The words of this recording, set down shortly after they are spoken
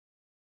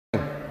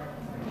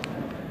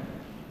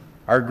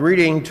Our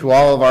greeting to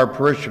all of our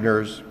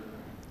parishioners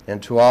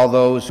and to all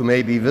those who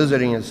may be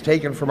visiting is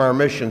taken from our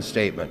mission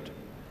statement.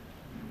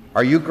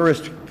 Our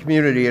Eucharistic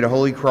community at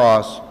Holy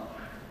Cross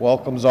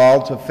welcomes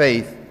all to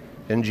faith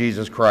in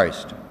Jesus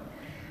Christ.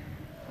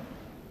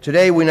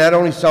 Today, we not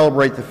only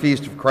celebrate the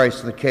feast of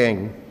Christ the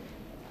King,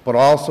 but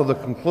also the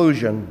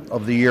conclusion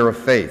of the year of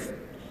faith.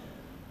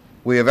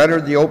 We have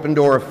entered the open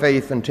door of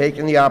faith and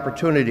taken the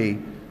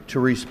opportunity to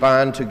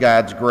respond to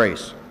God's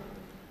grace.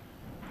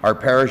 Our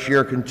parish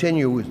year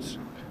continues,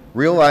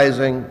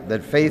 realizing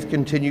that faith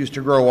continues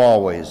to grow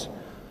always,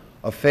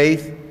 a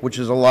faith which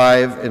is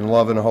alive in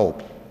love and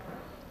hope.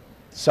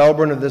 The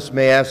celebrant of this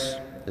Mass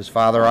is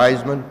Father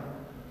Eisman.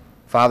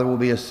 Father will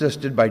be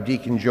assisted by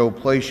Deacon Joe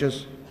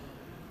Placius.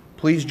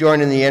 Please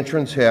join in the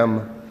entrance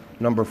hymn,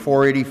 number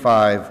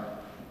 485,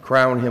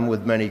 Crown Him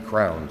with Many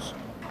Crowns.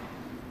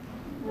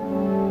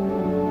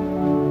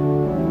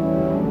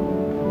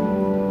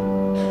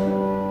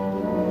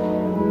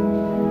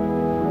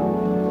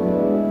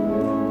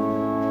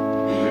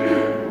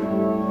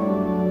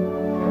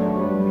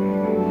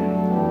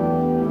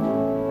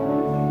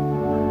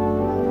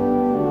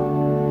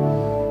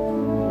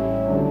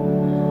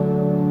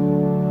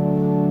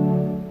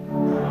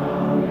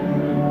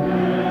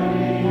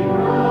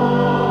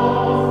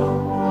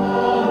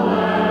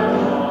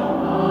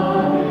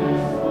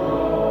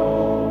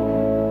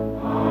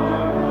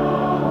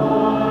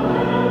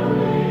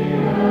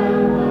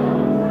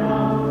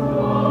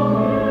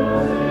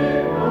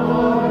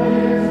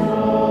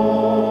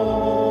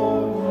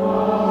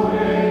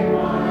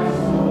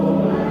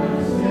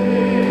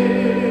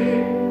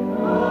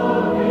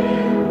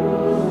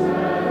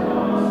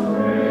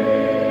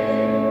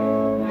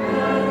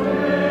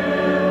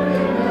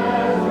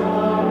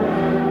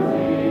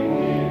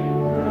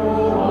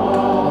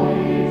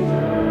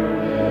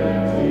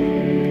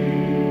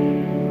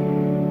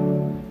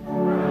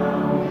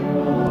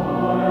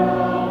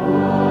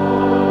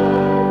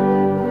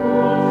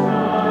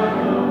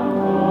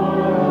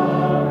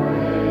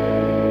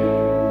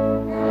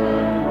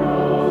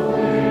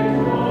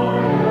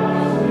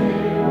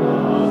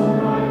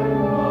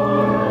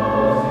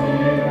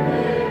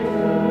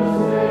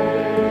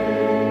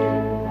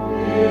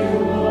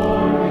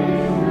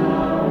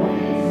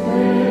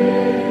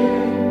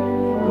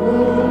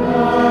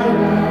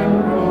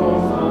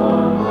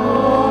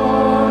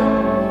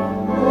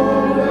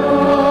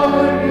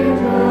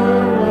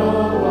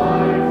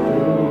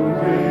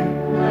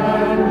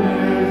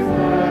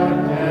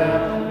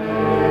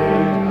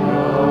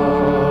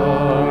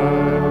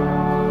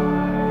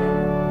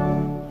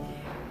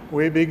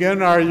 We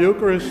begin our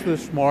Eucharist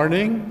this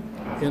morning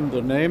in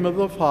the name of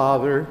the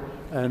Father,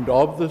 and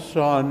of the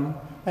Son,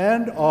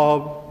 and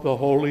of the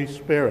Holy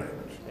Spirit.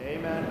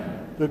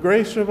 Amen. The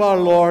grace of our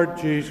Lord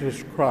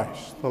Jesus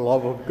Christ, the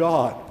love of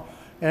God,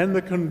 and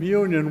the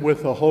communion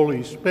with the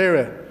Holy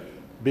Spirit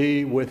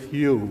be with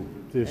you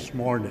this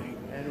morning.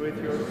 And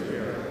with your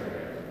spirit.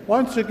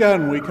 Once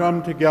again, we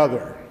come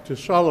together to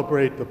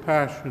celebrate the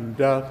passion,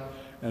 death,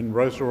 and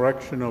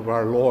resurrection of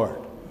our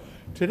Lord.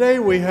 Today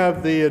we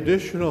have the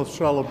additional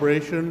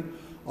celebration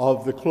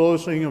of the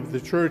closing of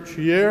the church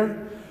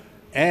year,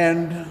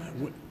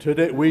 and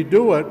today we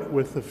do it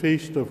with the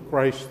feast of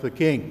Christ the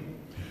King.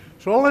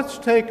 So let's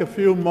take a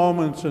few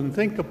moments and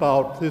think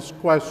about this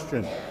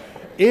question.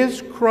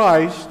 Is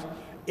Christ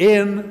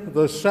in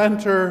the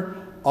center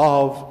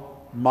of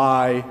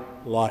my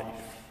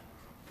life?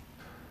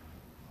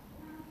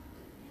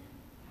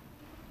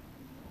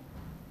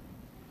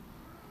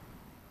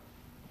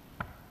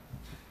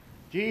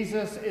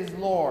 Jesus is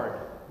Lord.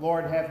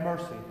 Lord, have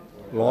mercy.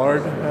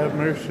 Lord, have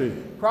mercy.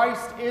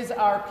 Christ is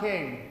our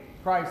King.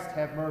 Christ,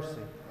 have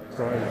mercy.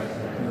 Christ,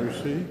 have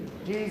mercy.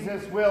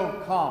 Jesus will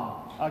come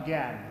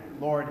again.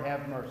 Lord,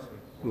 have mercy.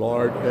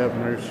 Lord, have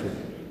mercy.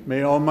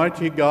 May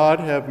Almighty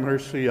God have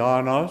mercy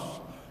on us,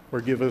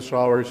 forgive us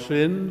our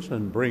sins,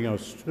 and bring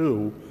us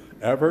to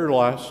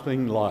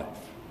everlasting life.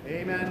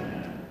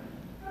 Amen.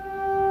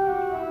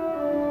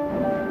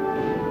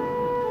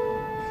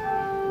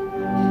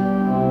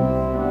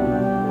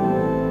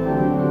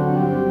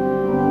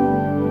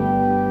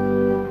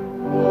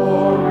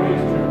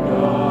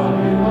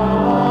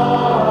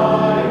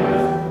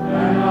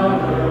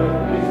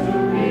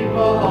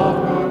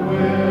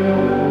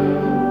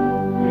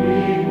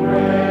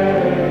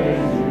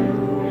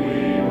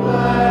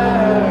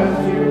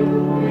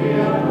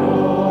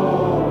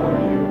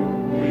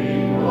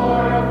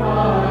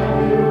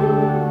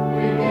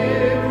 We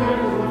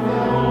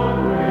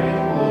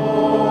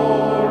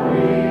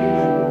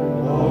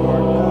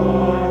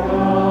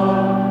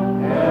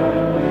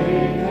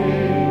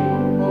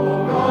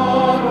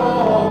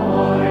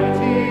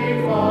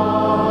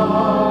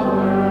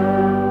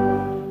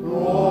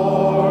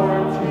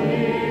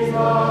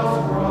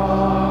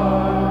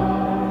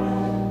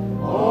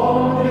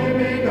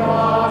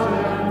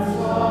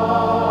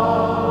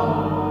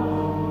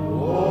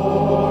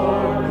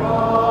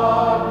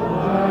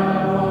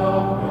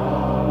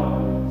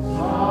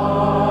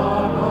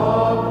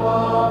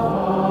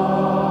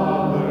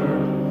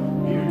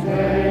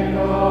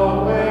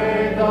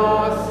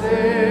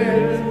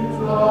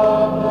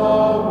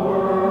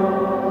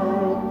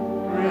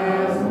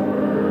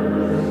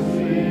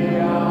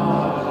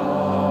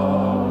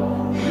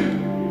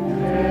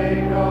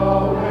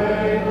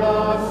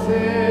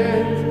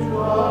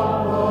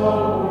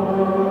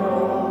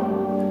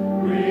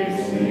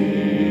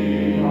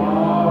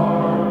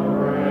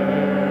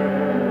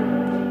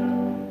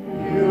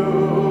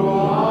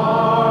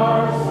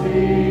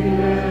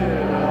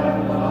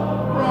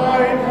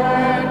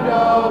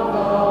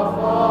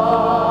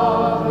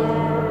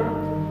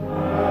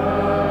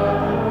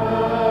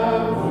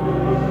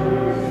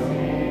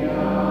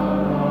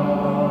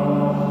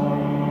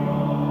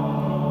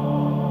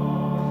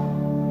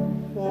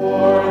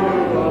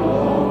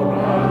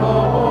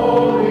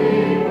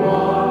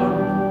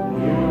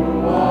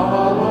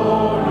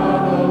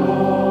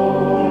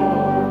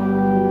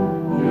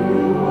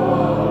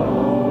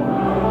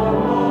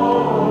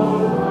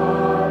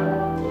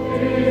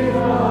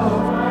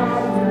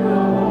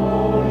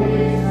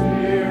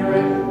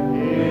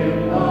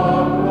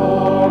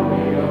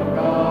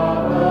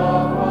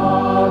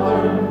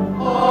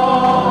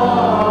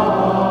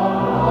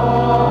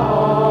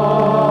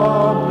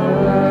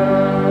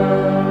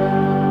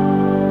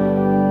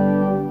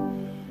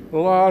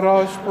Let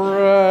us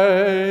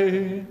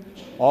pray.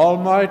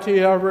 Almighty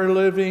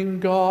ever-living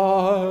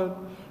God,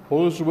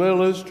 whose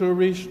will is to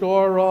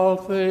restore all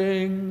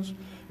things,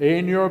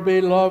 in your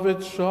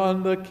beloved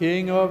Son, the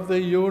King of the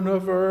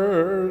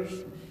universe,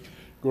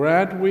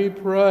 grant, we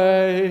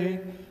pray,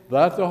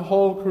 that the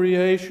whole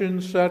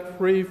creation set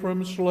free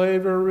from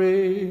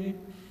slavery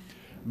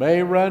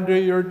may render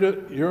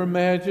your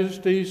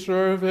majesty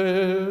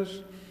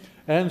service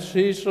and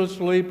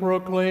ceaselessly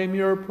proclaim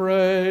your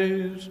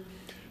praise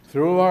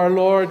through our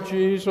Lord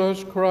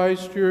Jesus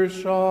Christ, your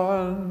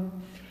Son,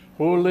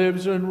 who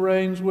lives and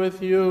reigns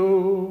with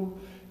you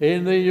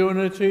in the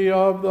unity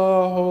of the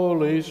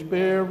Holy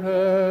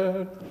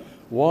Spirit,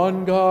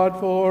 one God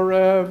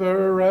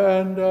forever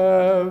and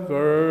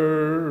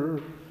ever.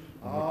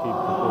 Keep the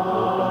book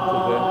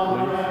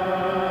open to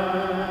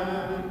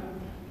that, please.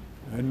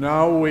 And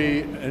now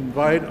we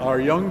invite our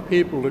young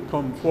people to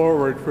come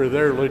forward for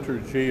their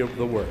liturgy of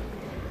the word.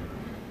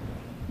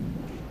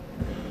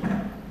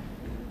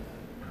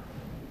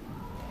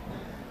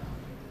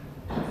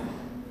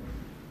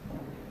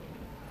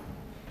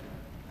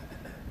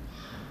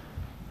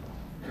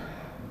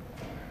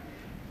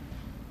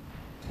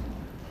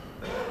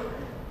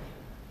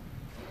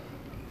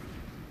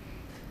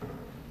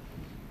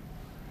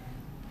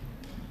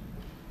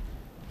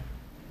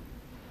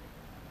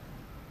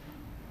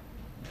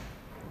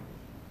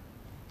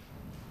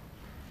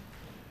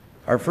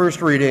 Our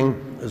first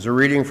reading is a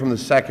reading from the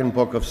second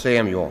book of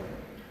Samuel.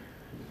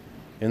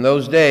 In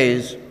those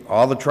days,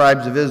 all the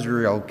tribes of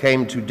Israel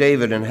came to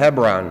David in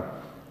Hebron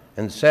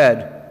and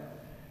said,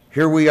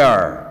 "Here we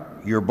are,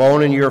 your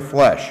bone and your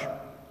flesh.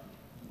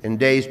 In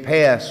days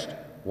past,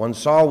 when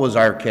Saul was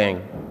our king,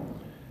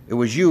 it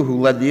was you who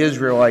led the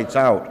Israelites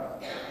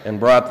out and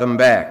brought them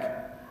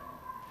back.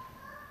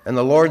 And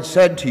the Lord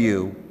said to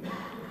you,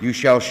 'You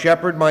shall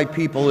shepherd my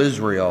people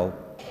Israel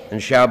and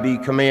shall be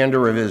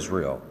commander of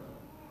Israel.'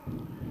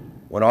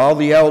 When all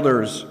the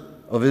elders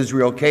of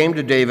Israel came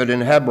to David in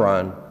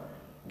Hebron,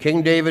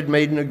 King David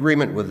made an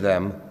agreement with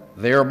them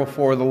there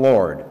before the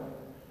Lord,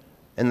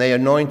 and they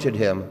anointed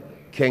him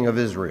king of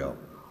Israel."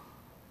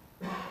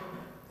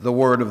 The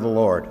word of the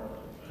Lord.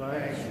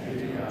 Thanks be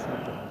to God.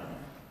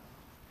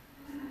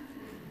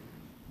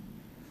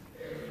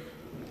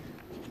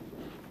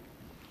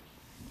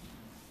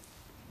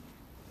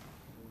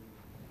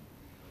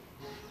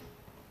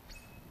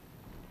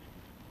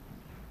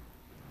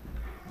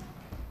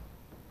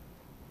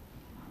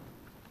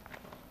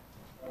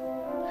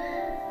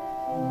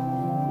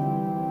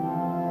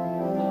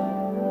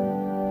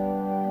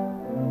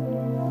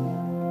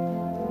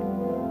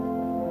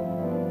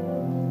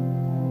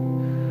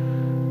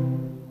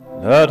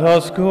 Let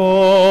us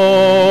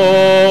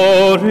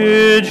go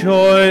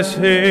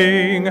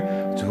rejoicing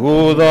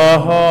to the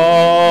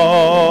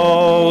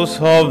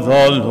house of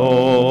the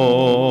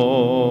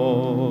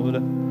Lord.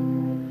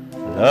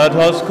 Let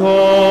us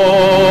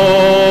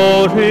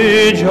go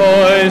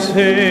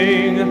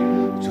rejoicing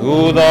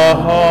to the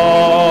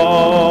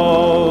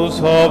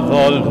house of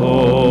the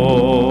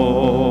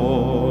Lord.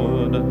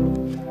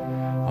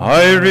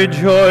 I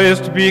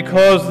rejoiced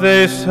because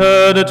they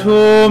said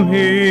to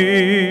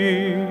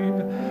me,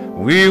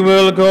 "We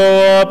will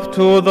go up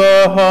to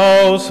the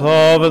house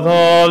of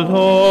the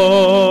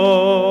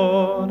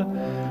Lord."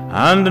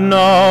 And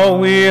now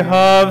we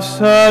have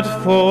set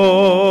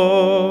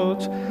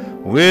foot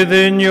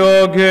within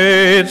your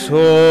gates,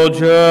 O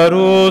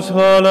Jerusalem.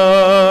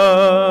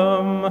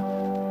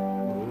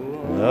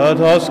 Let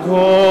us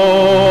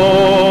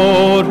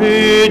go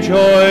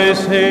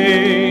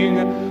rejoicing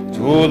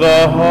to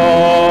the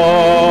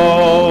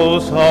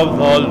house of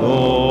the Lord.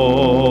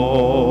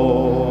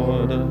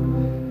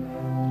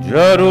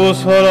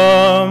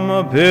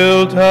 Jerusalem,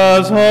 built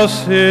as a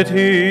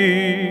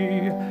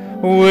city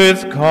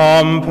with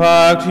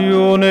compact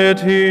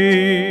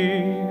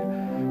unity,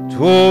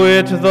 to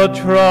it the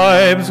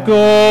tribes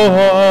go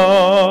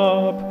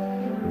up,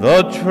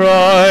 the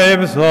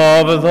tribes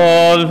of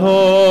the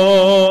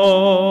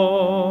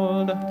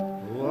Lord.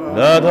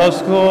 Let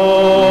us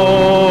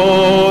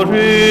go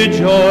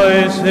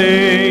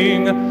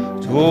rejoicing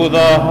to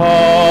the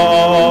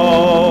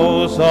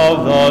house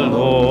of the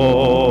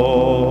Lord.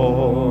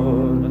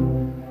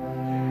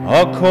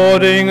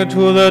 According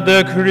to the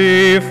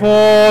decree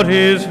for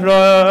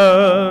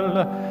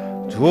Israel,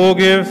 to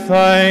give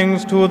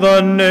thanks to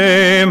the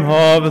name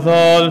of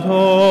the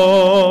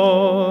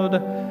Lord.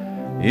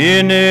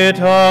 In it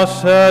are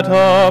set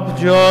up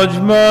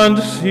judgment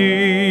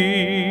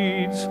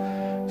seats,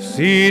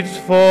 seats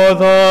for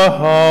the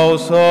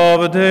house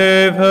of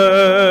David.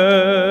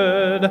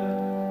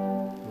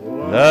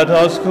 Let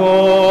us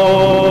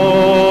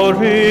go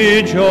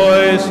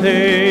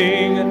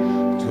rejoicing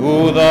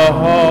to the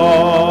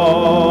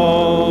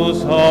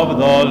house of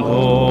the Lord.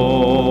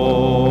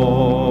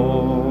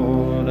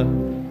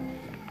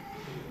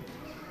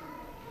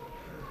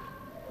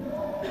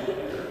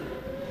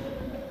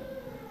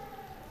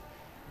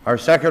 Our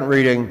second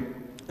reading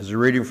is a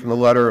reading from the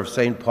letter of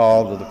St.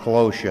 Paul to the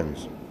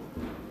Colossians.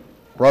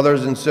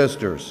 Brothers and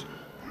sisters,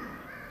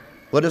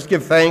 let us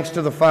give thanks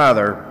to the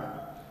Father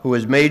who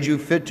has made you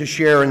fit to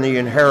share in the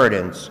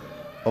inheritance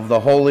of the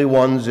holy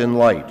ones in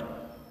light.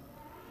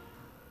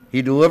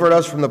 He delivered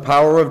us from the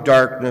power of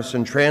darkness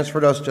and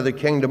transferred us to the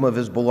kingdom of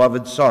his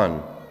beloved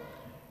Son,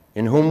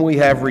 in whom we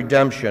have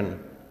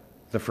redemption,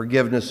 the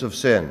forgiveness of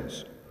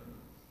sins.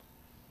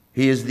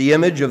 He is the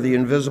image of the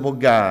invisible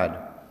God,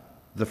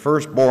 the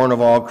firstborn of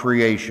all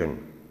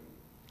creation.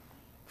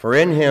 For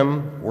in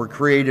him were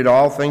created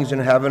all things in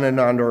heaven and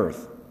on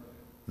earth,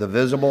 the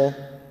visible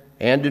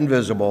and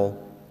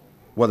invisible,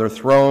 whether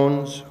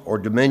thrones or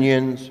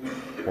dominions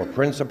or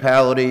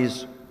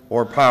principalities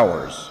or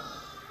powers.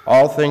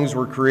 All things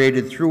were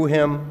created through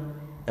him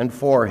and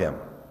for him.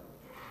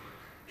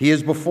 He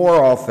is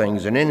before all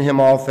things, and in him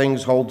all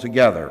things hold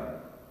together.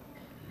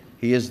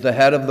 He is the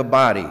head of the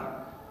body,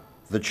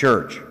 the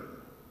church.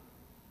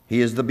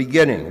 He is the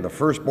beginning, the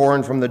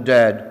firstborn from the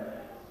dead,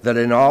 that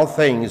in all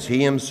things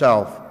he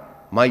himself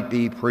might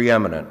be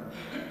preeminent.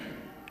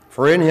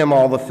 For in him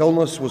all the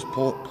fullness was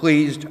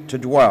pleased to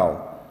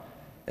dwell,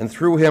 and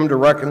through him to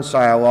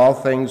reconcile all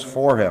things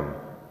for him,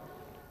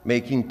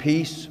 making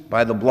peace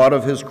by the blood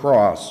of his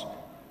cross,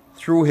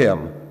 through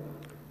him,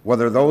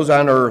 whether those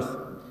on earth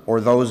or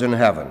those in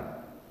heaven.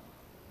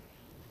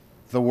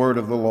 The word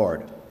of the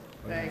Lord.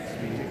 Thanks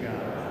be to God.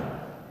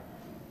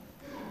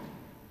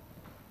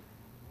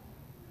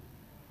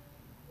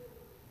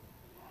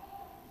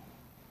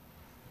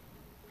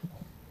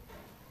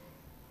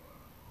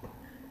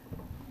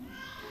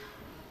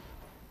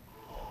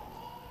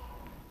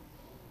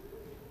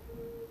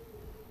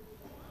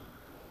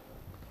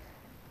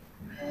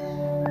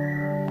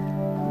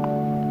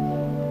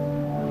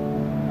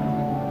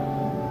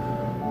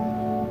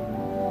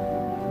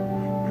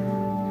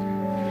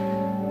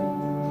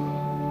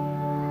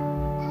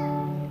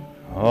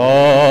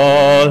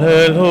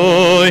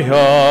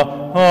 Alleluia,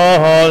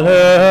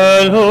 alleluia,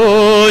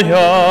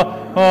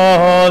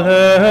 alleluia.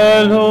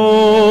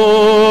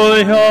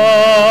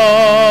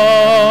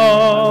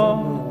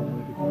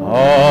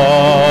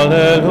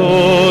 Alleluia,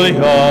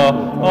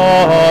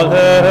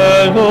 alleluia,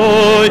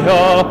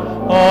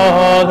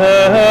 alleluia.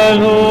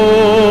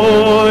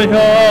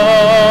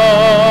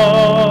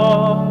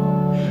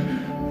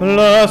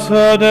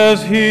 Blessed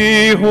is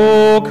he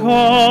who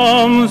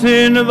comes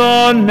in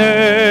the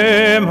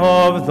name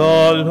of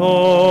the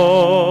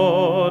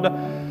Lord.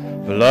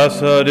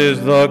 Blessed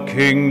is the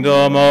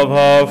kingdom of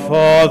our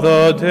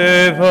father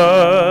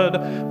David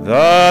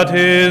that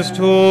is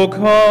to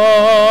come.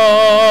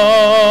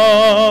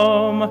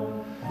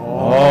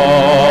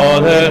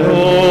 Alleluia,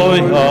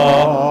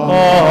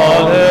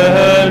 alleluia,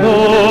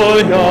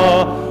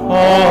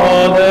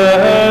 alleluia.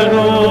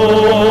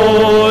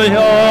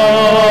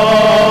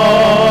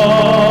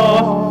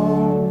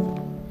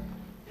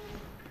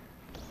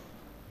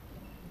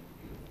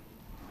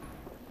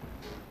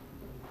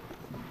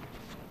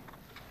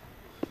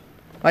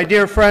 My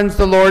dear friends,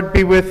 the Lord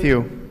be with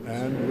you.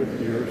 And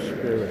with your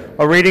spirit.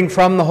 A reading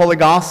from the Holy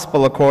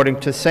Gospel according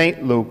to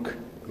St. Luke.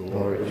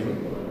 Glory to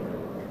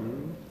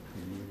you.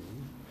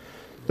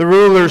 The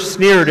rulers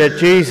sneered at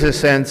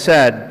Jesus and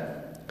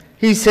said,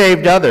 "He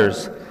saved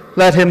others.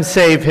 Let him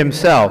save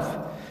himself,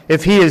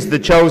 if he is the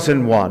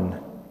chosen one,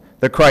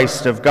 the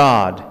Christ of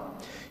God."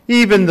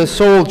 Even the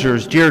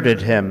soldiers jeered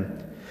at him.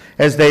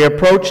 As they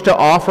approached to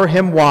offer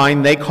him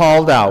wine, they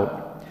called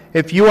out,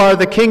 "If you are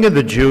the King of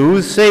the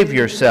Jews, save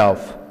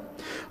yourself."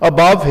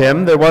 Above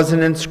him there was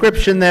an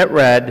inscription that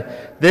read,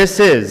 "This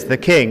is the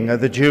King of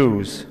the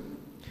Jews."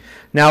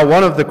 Now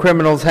one of the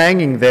criminals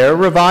hanging there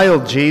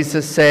reviled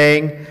Jesus,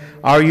 saying,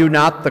 "Are you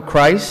not the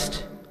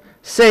Christ?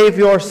 Save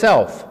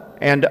yourself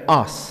and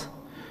us."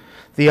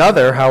 The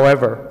other,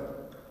 however,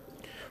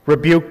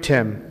 rebuked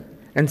him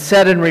and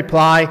said in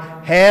reply,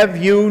 "Have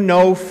you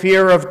no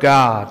fear of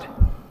God?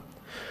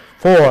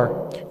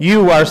 For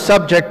you are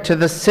subject to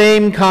the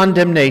same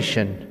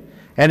condemnation,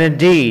 and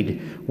indeed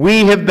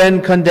we have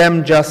been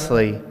condemned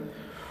justly,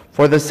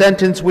 for the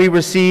sentence we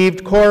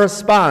received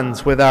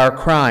corresponds with our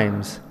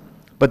crimes.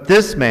 But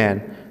this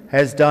man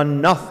has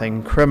done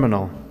nothing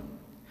criminal."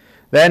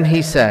 Then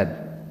he said,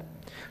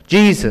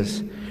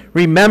 "Jesus,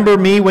 remember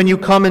me when you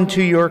come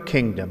into your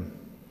kingdom."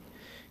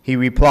 He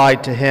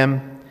replied to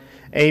him,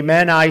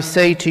 "Amen, I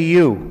say to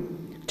you,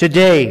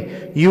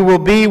 today you will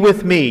be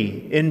with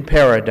me in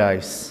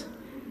paradise."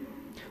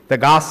 The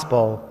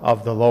Gospel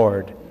of the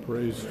Lord.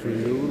 Praise to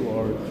you,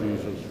 Lord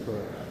Jesus Christ.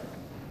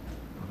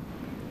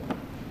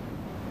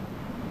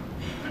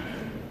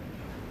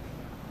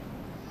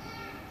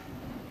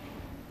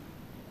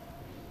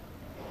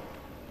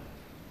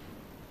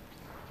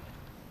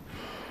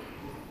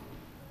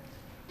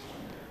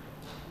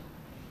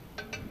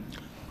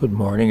 Good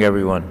morning,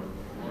 everyone.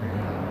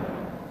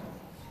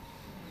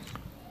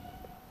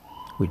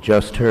 We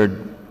just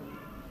heard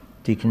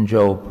Deacon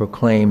Joe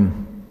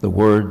proclaim the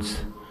words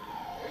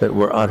that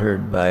were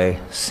uttered by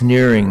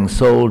sneering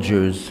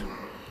soldiers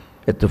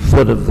at the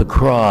foot of the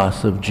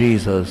cross of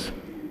Jesus.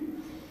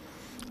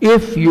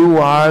 "If you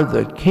are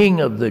the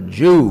King of the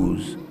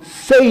Jews,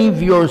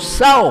 save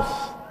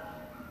yourself."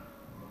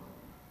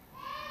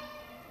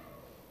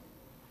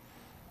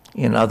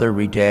 In other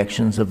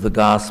redactions of the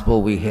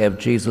gospel, we have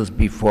Jesus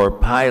before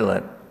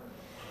Pilate,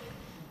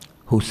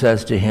 who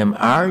says to him,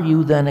 "Are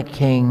you then a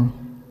king?"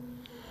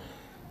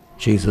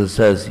 Jesus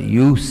says,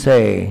 "You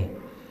say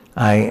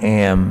I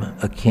am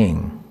a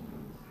king."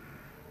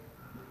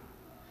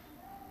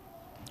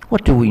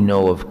 What do we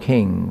know of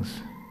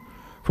kings?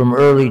 From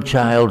early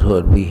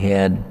childhood, we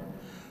had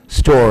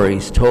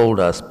stories told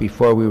us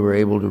before we were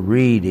able to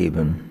read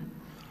even.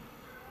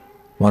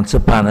 Once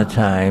upon a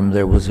time,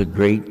 there was a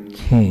great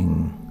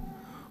king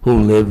who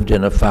lived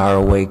in a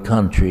faraway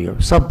country, or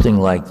something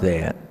like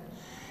that.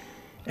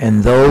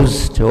 And those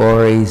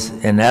stories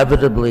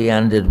inevitably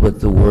ended with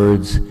the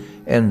words,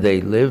 "and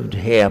they lived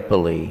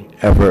happily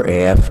ever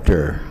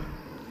after."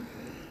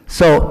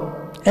 So,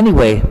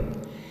 anyway,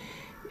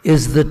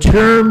 is the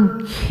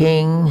term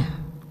king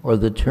or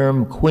the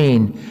term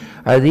queen,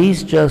 are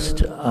these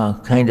just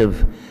kind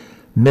of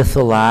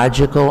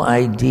mythological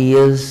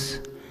ideas?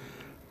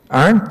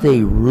 Aren't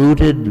they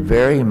rooted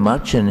very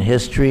much in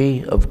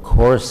history? Of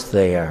course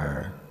they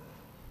are,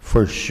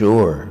 for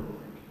sure.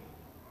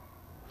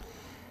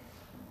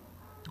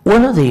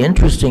 One of the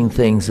interesting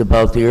things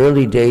about the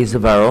early days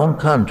of our own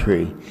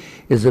country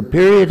is a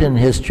period in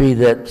history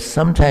that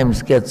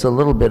sometimes gets a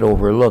little bit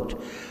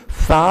overlooked,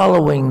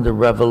 following the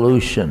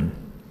Revolution,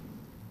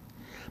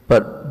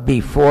 but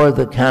before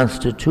the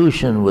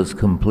Constitution was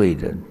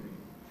completed.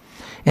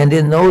 And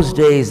in those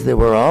days, there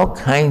were all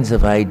kinds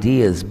of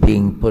ideas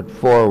being put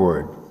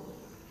forward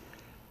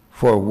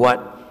for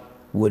what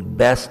would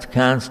best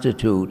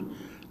constitute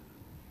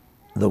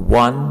the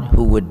one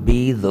who would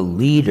be the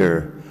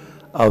leader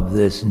of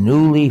this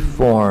newly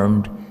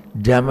formed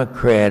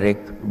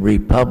democratic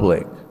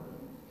republic.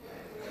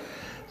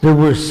 There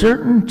were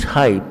certain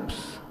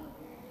types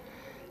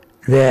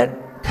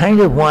that kind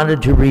of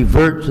wanted to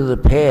revert to the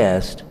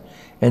past,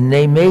 and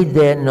they made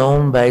that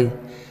known by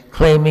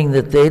claiming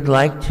that they'd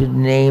like to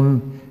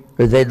name,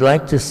 or they'd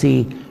like to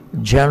see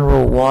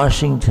General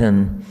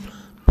Washington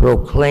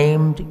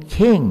proclaimed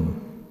king.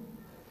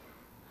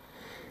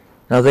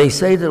 Now, they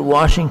say that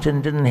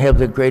Washington didn't have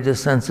the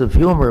greatest sense of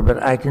humor,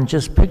 but I can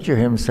just picture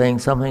him saying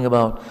something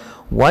about,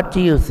 "What do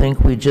you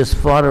think we just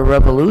fought a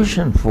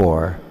revolution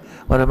for?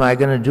 What am I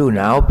going to do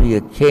now, be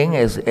a king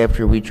as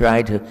after we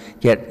tried to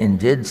get and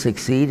did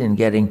succeed in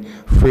getting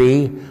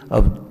free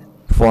of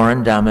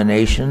foreign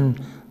domination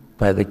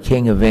by the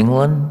King of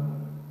England?"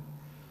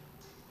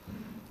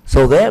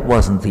 So that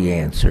wasn't the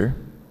answer.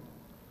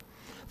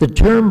 The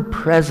term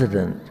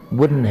president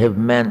wouldn't have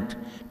meant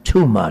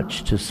too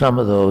much to some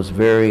of those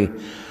very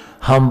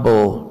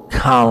humble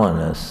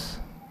colonists.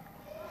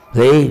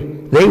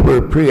 They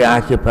were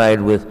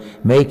preoccupied with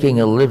making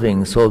a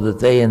living so that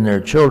they and their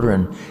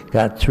children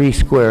got 3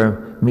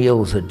 square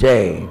meals a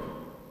day.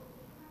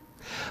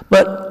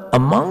 But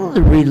among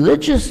the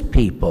religious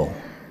people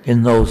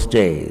in those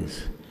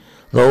days,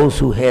 those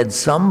who had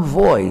some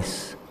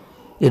voice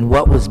in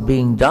what was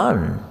being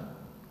done,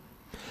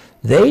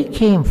 they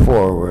came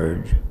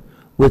forward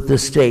with the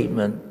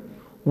statement,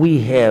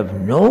 "We have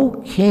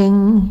no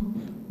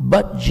king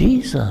but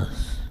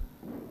Jesus."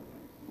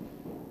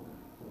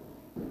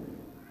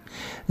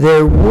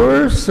 There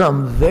were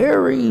some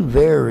very,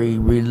 very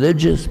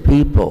religious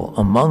people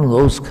among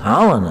those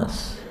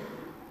colonists.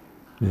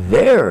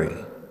 Very.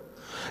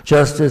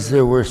 Just as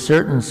there were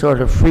certain sort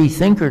of free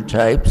thinker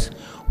types,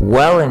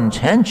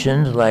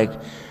 well-intentioned, like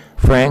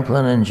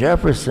Franklin and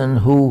Jefferson,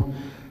 who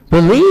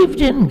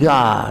believed in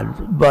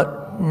God,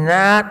 but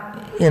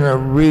not in a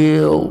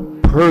real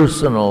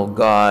personal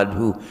God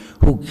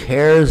who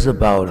cares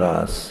about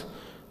us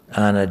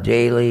on a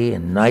daily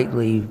and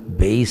nightly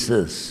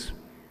basis.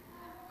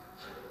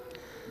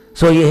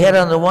 So you had,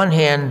 on the one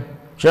hand,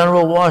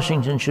 General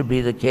Washington should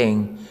be the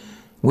king.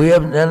 We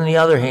have, on the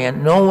other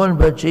hand, no one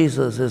but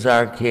Jesus is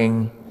our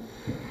king.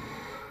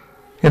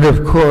 And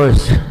of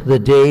course, the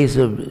days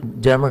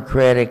of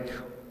democratic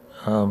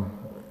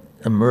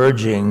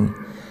emerging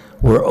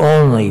were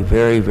only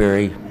very,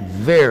 very,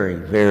 very,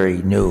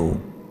 very new.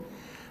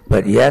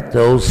 But yet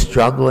those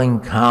struggling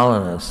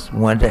colonists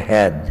went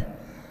ahead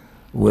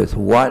with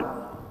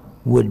what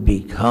would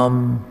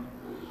become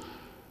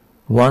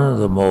one of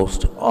the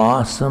most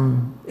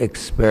awesome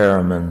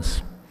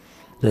experiments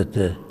that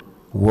the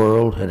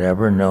world had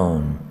ever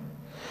known.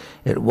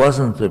 It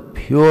wasn't the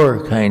pure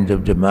kind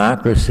of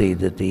democracy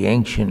that the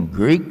ancient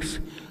Greeks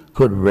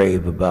could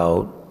rave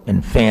about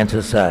and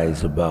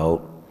fantasize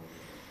about,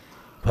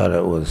 but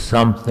it was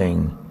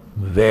something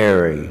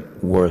very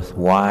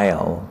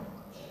worthwhile.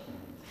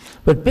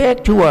 But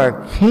back to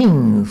our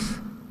kings.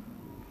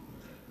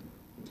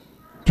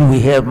 Do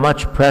we have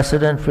much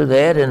precedent for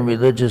that in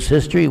religious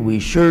history? We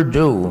sure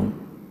do.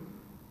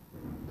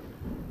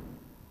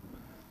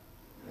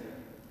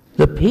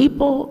 The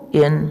people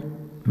in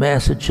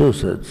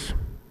Massachusetts,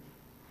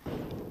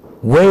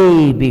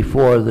 way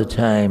before the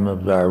time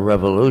of our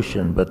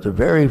revolution, but the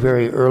very,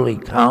 very early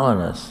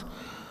colonists,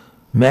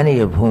 many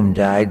of whom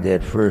died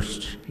that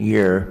first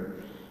year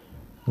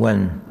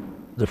when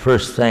the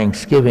first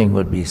Thanksgiving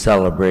would be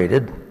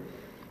celebrated.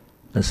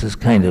 This is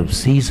kind of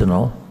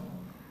seasonal.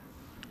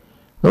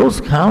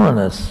 those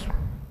colonists,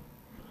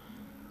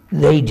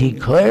 they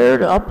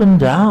declared up and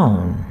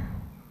down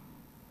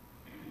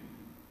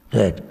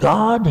that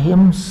God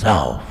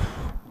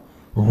himself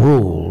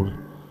ruled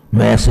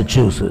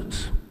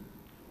Massachusetts.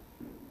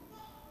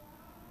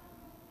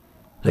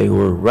 They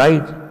were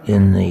right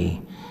in the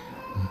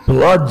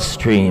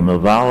bloodstream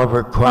of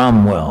Oliver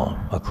Cromwell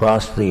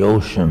across the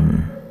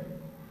ocean,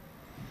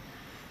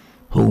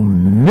 who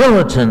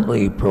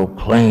militantly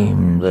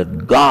proclaimed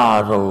that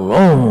God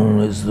alone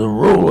is the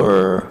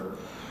ruler,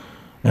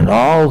 and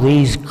all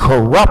these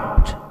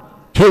corrupt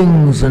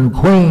kings and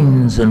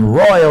queens and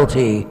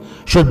royalty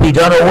should be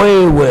done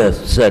away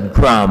with, said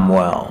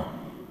Cromwell.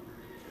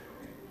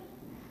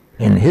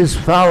 And his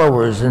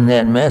followers in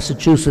that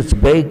Massachusetts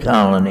Bay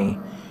Colony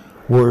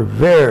were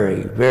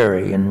very,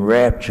 very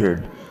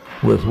enraptured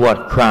with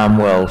what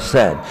Cromwell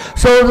said.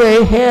 So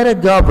they had a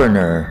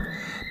governor,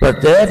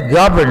 but that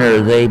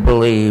governor, they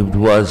believed,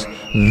 was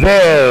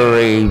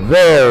very,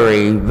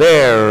 very,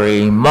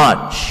 very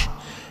much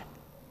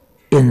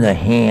in the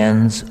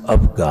hands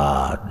of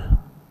God.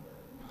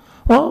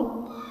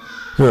 Well,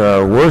 there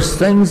are worse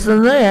things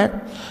than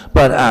that,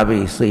 but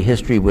obviously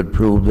history would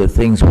prove that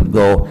things would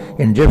go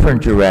in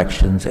different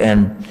directions.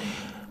 And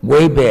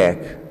way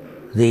back,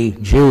 the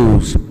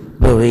Jews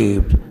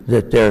believed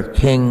that their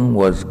king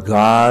was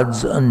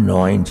God's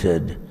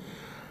anointed.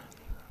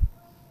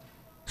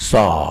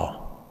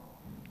 Saul,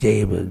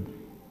 David,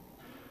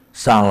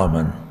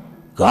 Solomon,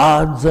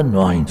 God's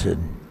anointed.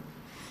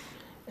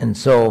 And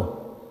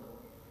so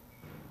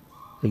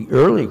the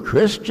early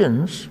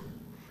Christians,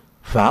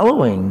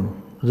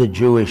 following the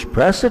Jewish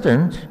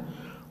precedent,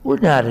 were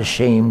not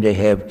ashamed to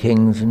have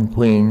kings and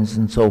queens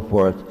and so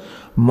forth.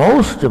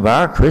 Most of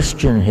our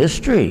Christian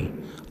history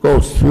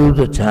goes through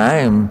the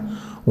time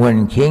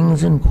when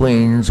kings and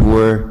queens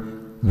were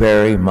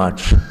very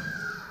much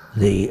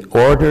the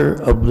order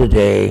of the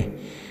day,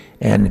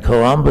 and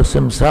Columbus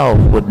himself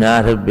would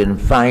not have been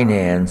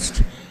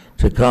financed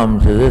to come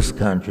to this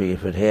country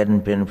if it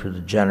hadn't been for the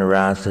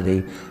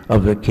generosity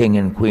of the King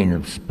and Queen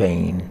of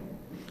Spain.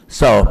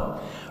 So,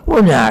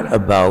 we're not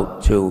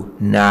about to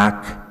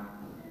knock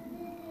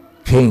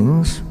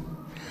kings,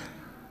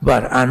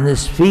 but on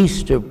this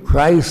feast of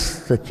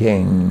Christ the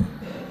King,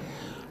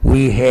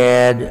 we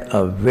had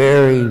a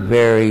very,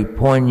 very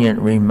poignant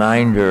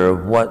reminder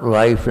of what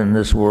life in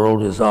this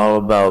world is all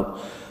about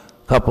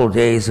a couple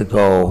days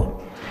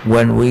ago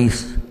when we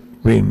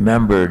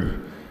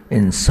remembered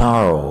in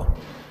sorrow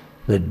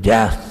the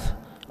death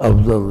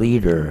of the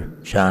leader,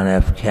 John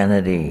F.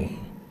 Kennedy,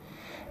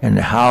 and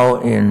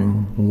how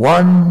in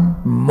one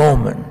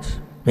moment,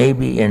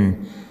 maybe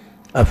in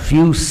a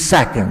few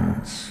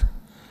seconds,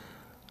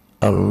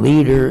 a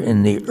leader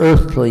in the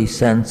earthly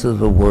sense of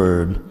the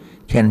word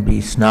can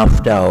be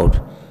snuffed out,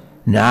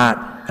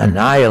 not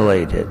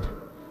annihilated,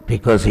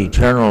 because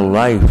eternal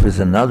life is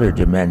another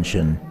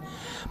dimension,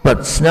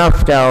 but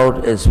snuffed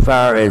out as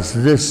far as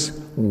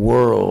this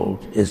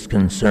world is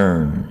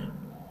concerned.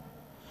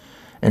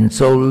 And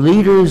so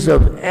leaders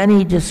of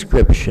any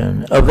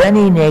description, of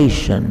any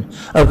nation,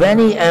 of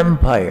any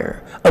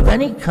empire, of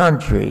any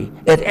country,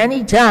 at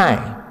any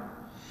time,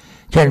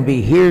 can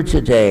be here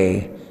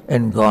today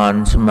and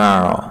gone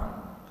tomorrow.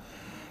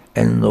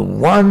 And the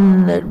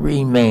one that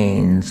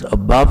remains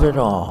above it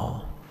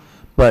all,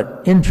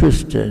 but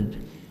interested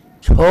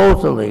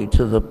totally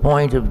to the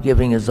point of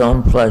giving his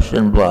own flesh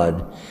and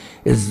blood,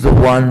 is the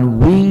one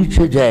we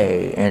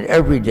today and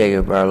every day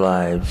of our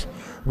lives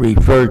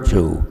refer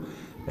to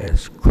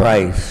as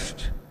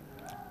Christ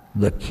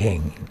the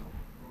King.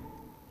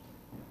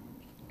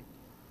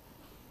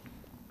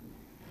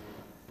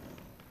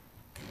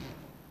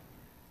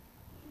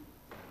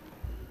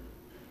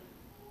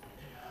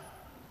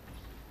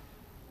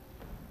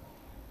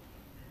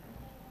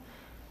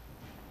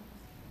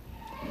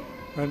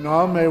 And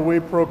now may we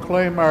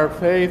proclaim our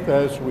faith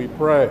as we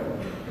pray.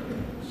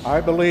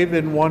 I believe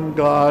in one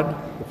God,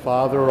 the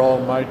Father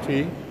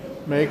Almighty,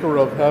 maker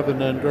of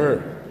heaven and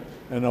earth,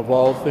 and of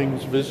all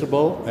things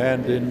visible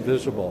and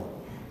invisible.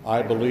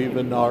 I believe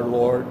in our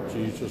Lord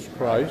Jesus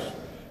Christ,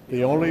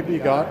 the only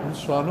begotten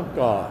Son of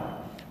God,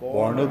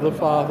 born of the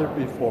Father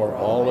before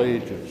all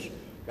ages,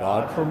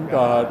 God from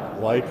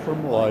God, light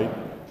from light,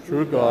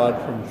 true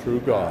God from true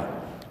God,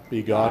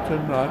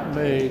 begotten, not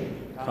made,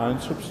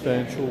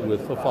 consubstantial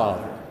with the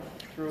Father.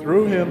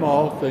 Through him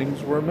all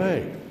things were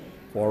made.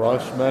 For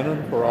us men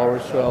and for our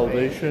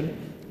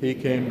salvation, he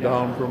came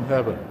down from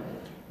heaven,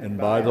 and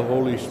by the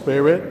Holy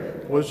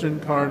Spirit was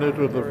incarnate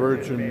of the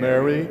Virgin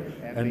Mary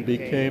and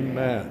became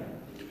man.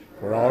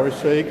 For our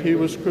sake he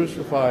was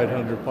crucified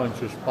under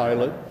Pontius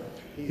Pilate.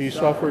 He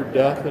suffered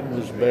death and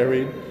was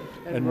buried,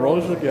 and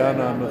rose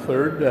again on the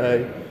third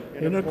day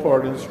in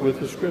accordance with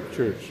the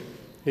Scriptures.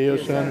 He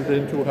ascended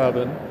into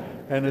heaven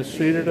and is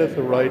seated at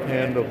the right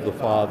hand of the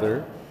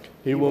Father.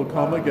 He will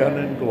come again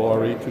in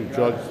glory to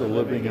judge the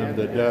living and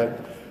the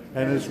dead,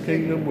 and his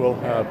kingdom will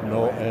have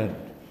no end.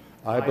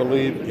 I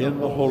believe in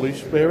the Holy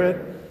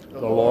Spirit,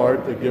 the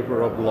Lord, the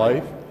giver of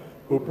life,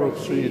 who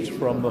proceeds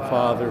from the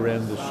Father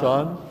and the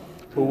Son,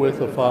 who with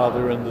the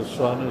Father and the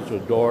Son is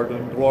adored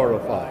and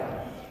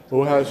glorified,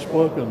 who has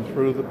spoken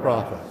through the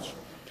prophets.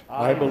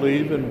 I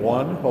believe in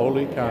one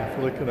holy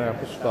Catholic and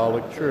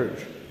Apostolic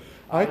Church.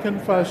 I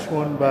confess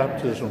one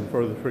baptism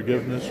for the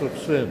forgiveness of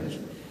sins,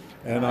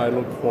 and I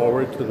look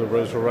forward to the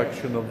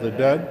resurrection of the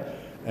dead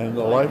and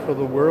the life of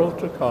the world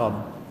to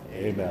come.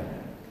 Amen.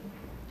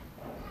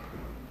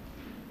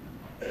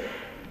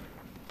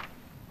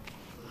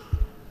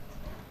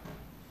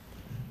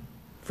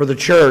 For the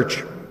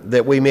Church,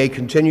 that we may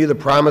continue the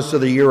promise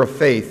of the year of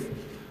faith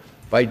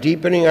by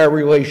deepening our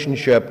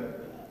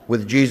relationship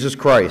with Jesus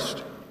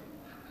Christ,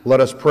 let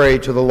us pray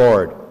to the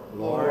Lord.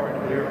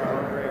 Lord, hear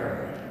our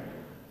prayer.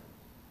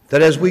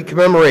 That as we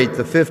commemorate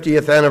the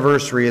 50th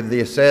anniversary of the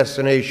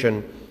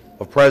assassination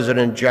of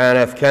President John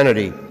F.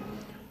 Kennedy,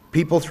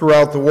 people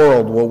throughout the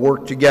world will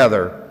work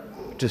together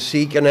to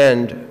seek an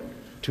end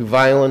to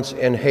violence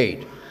and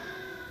hate.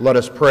 Let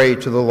us pray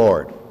to the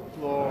Lord.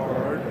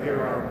 Lord, hear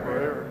our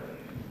prayer.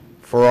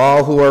 For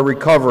all who are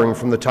recovering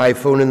from the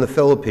typhoon in the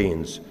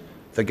Philippines,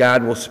 that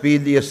God will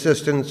speed the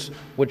assistance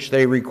which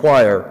they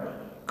require,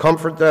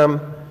 comfort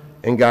them,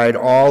 and guide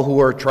all who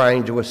are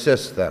trying to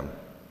assist them.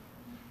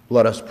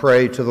 Let us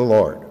pray to the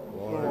Lord.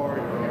 Lord,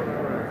 hear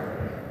our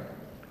prayer.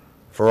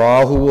 For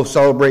all who will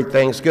celebrate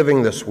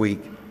Thanksgiving this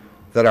week,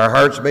 that our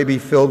hearts may be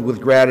filled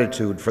with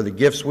gratitude for the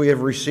gifts we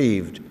have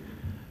received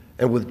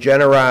and with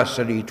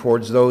generosity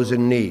towards those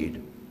in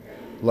need.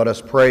 Let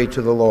us pray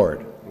to the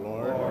Lord.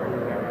 Lord,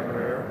 hear our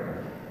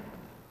prayer.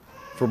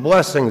 For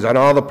blessings on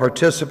all the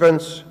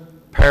participants,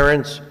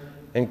 parents,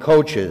 and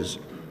coaches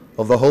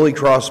of the Holy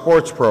Cross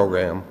Sports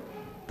Program,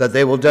 that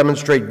they will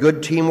demonstrate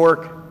good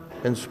teamwork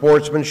and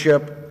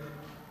sportsmanship,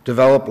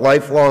 develop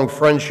lifelong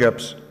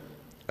friendships,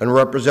 and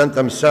represent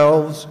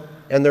themselves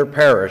and their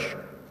parish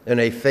in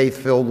a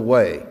faith-filled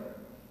way.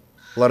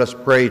 Let us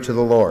pray to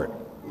the Lord.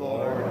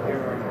 Lord, hear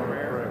our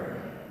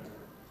prayer.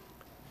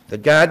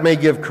 That God may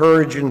give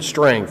courage and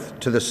strength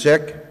to the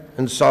sick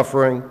and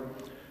suffering,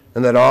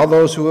 and that all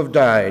those who have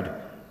died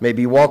may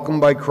be welcomed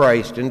by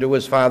Christ into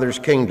his Father's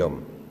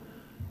kingdom,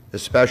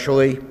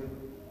 especially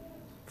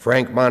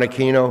Frank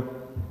Monachino,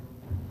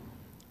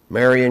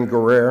 Marion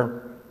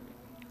Guerrero,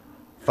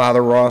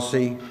 Father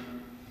Rossi,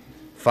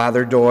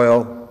 Father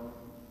Doyle,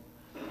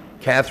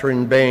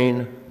 Catherine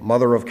Bain,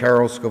 mother of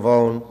Carol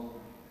Scavone,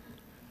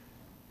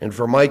 and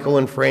for Michael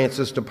and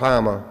Francis De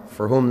Palma,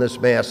 for whom this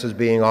Mass is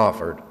being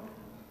offered.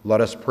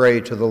 Let us pray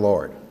to the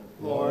Lord.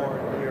 Lord,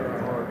 hear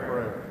our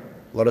prayer.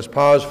 Let us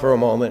pause for a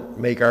moment,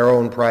 make our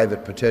own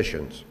private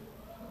petitions.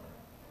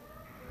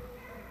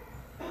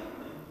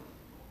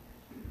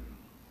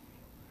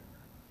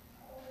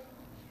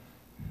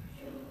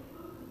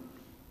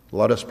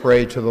 Let us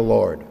pray to the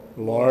Lord.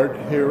 Lord,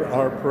 hear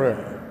our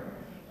prayer.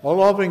 O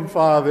loving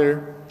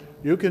Father,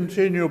 you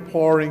continue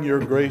pouring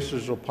your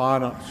graces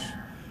upon us,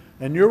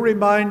 and you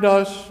remind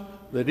us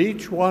that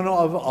each one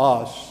of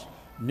us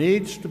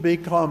needs to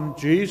become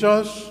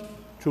Jesus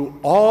to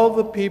all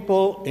the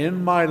people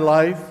in my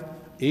life,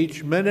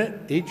 each minute,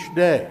 each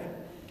day.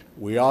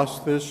 We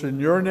ask this in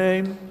your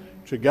name,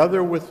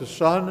 together with the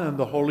Son and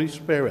the Holy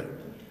Spirit.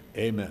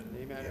 Amen.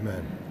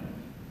 Amen.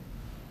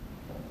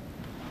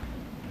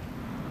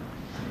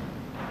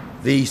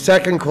 The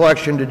second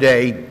collection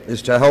today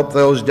is to help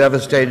those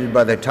devastated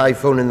by the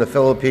typhoon in the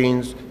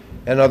Philippines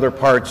and other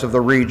parts of the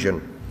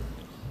region.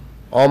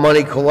 All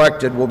money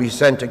collected will be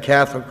sent to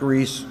Catholic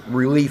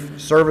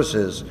Relief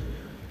Services,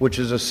 which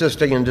is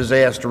assisting in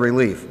disaster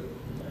relief.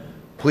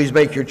 Please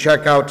make your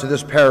check out to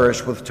this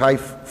parish with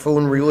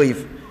typhoon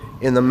relief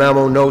in the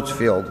memo notes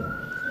field.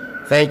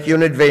 Thank you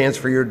in advance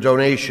for your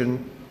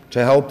donation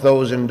to help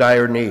those in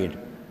dire need.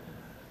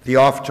 The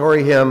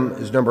offertory hymn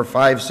is number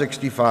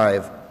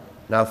 565.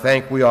 Now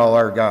thank we all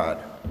our God.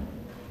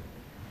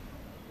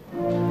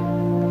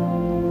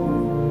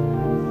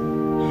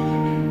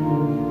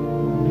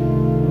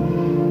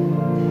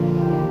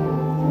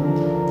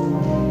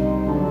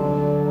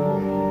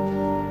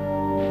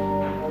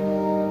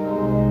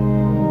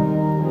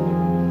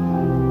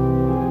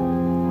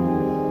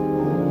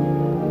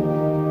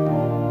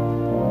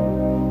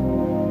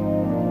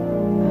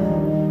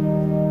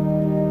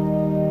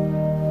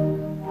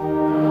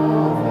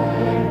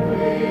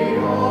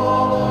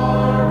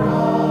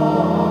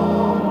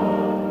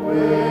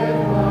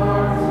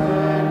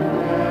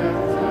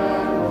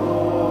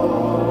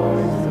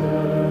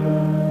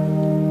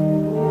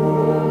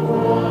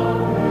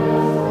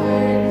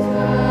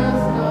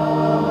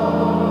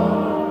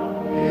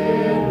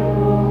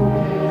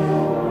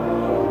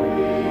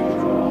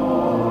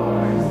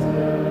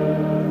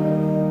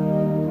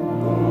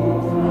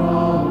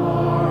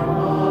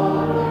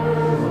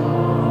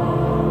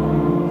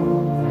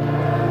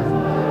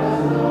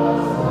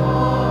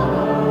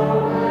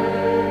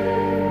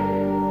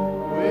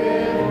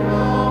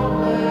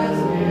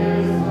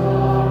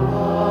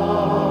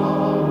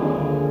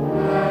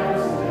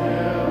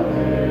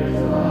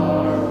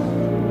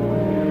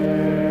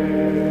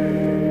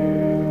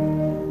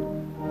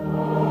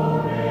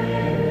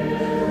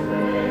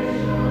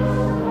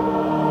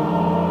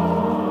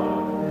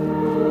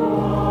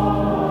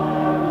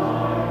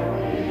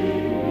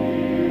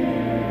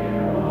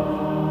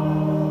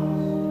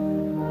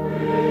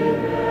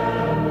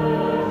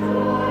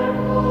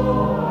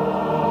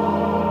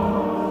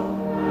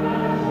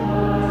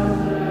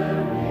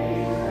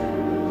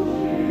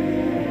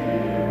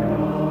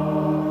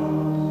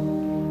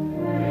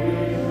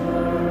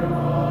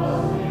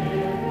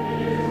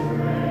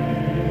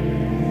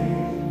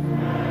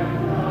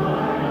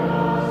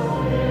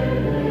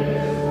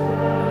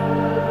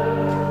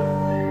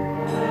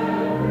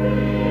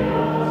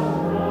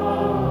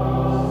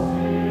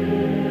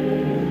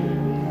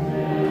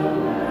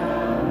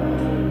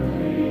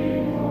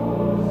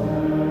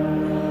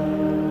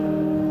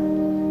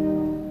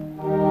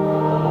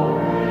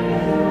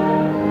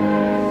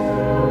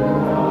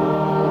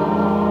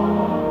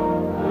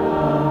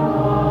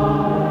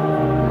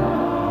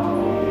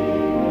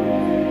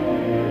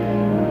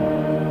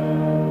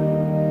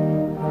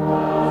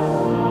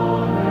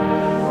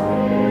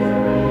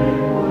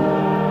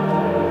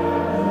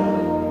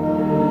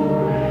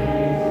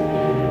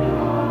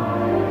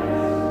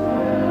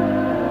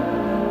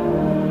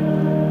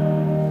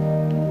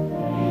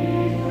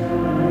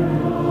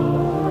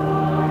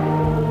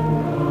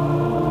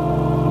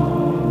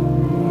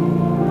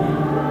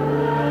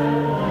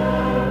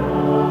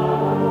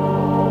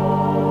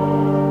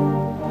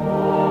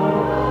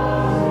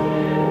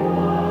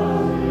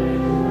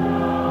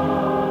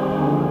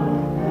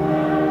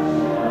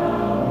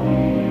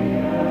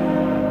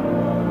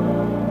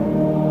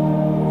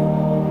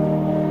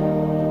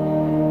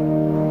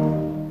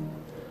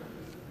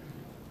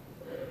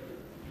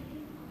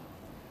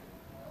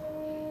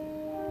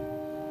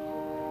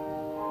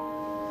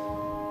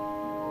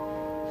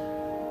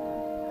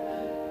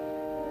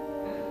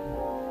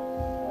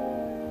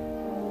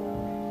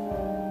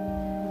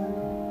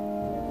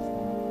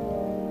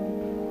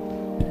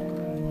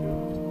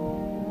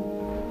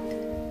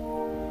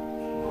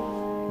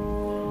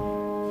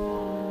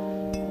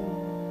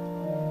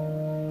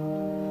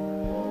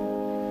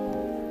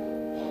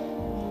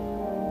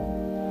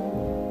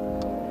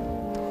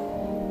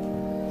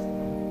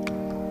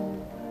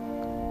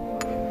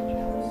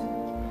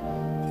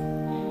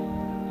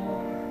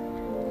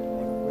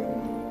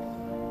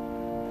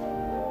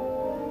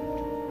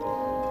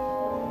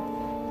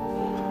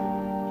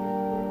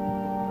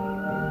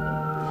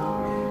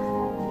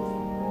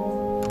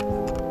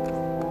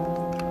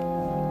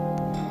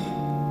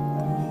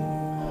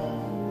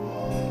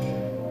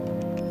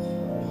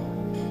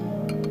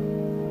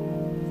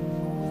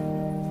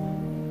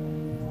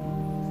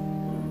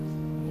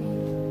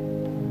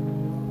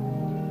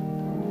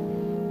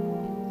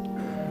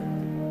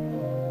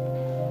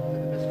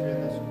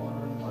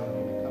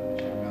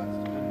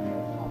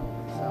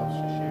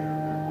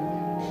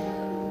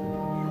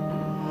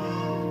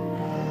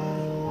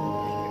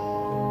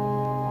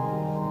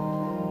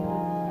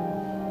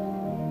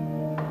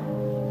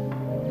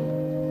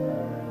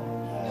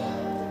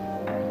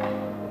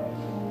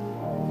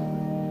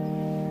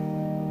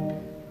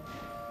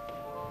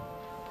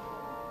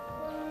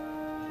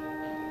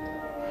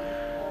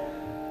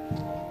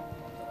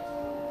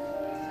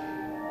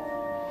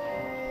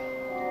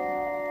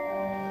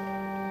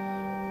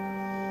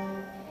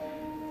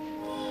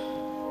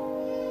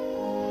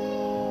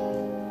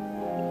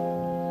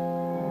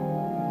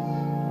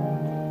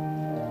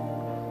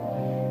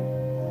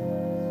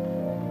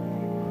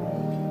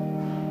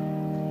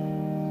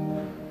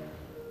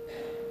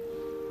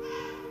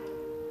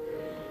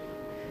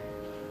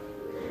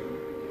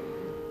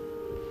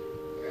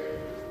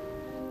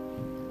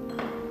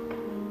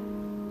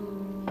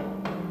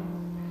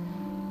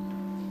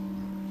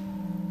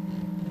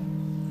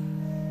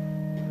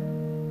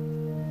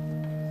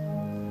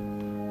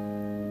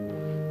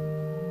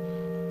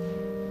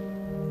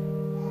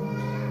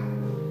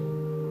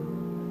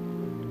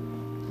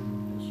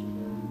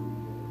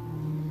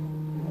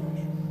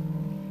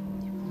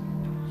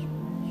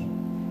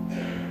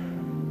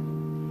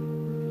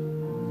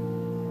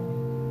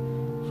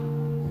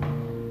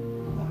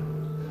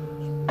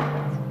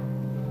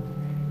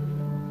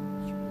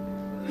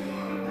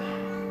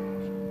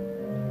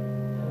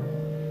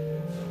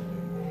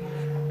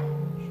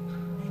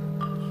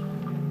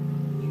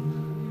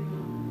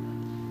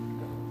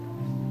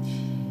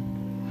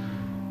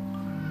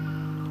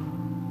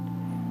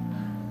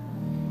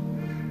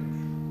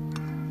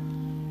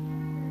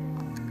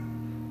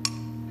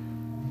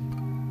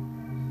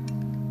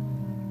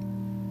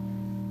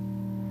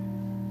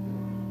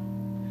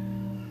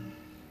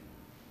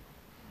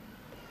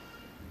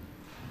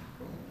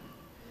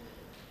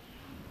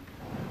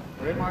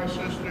 Pray, my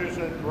sisters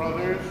and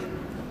brothers,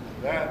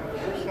 that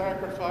your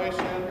sacrifice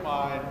and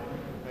mine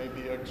may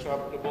be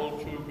acceptable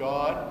to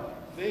God,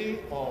 the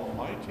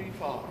Almighty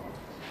Father.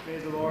 May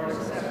the Lord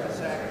accept the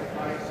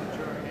sacrifice at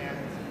your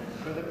hands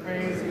for the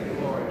praise and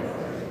glory of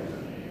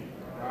his name,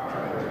 for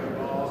our good and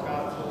all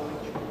God's holy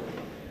children.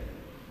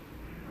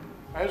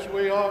 As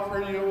we offer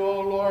you,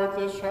 O Lord,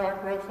 the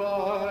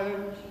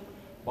sacrifice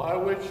by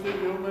which the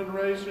human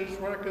race is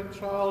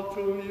reconciled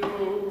to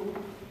you,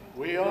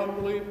 we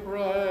humbly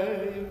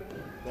pray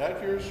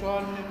that your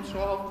Son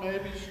himself may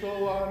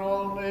bestow on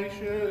all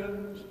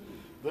nations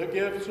the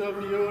gifts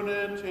of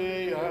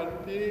unity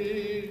and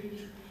peace,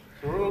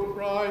 through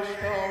Christ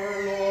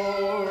our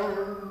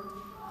Lord.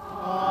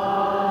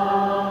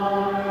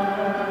 Amen.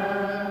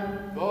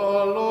 The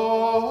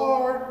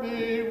Lord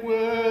be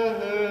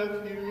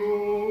with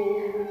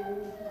you.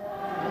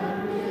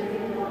 And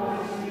with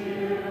your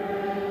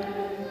spirit.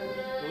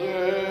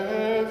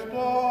 Lift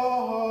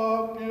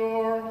up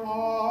your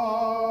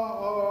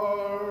hearts.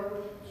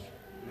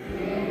 We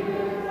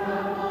lift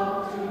them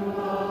up to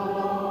the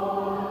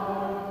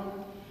Lord.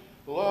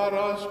 Let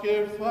us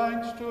give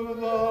thanks to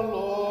the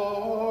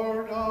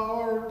Lord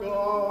our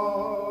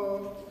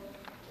God.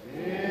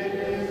 It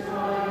is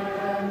right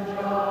and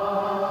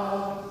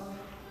just.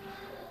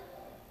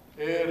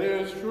 It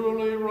is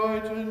truly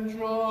right and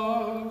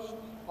just,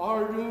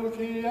 our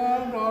duty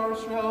and our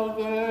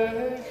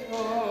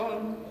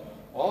salvation,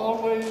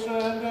 always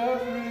and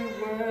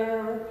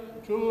everywhere,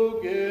 to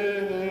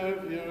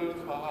give you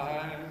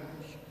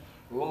thanks.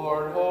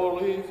 Lord,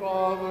 Holy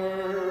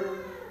Father,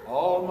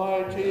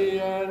 Almighty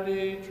and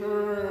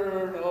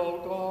eternal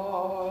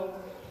God,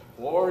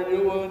 for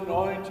you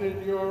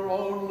anointed your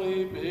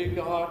only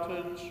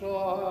begotten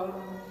Son,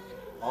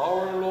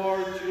 our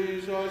Lord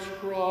Jesus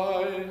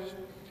Christ,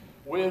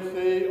 with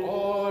the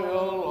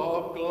oil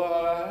of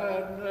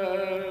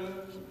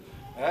gladness,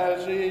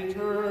 as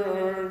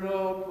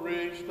eternal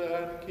priest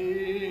and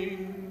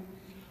King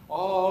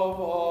of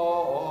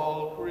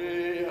all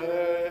creation,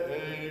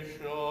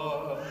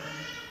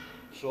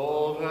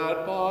 so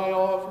that by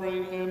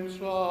offering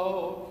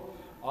himself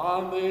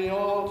on the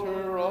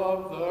altar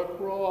of the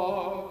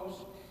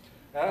cross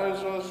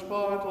as a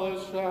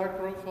spotless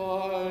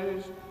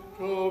sacrifice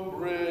to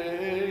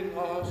bring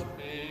us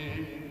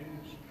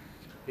peace,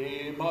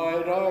 he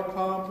might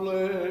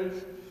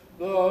accomplish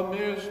the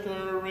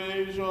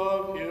mysteries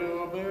of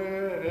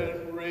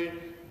human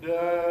redemption,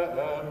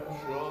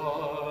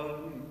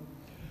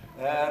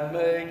 and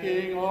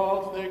making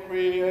all the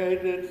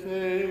created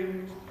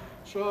things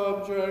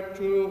subject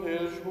to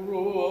his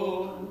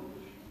rule,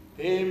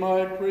 he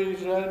might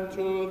present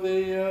to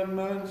the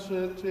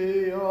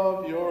immensity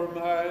of your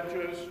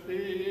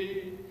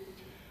majesty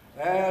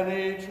an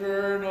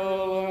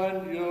eternal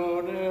and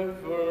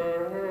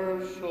universal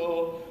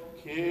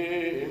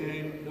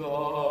kingdom,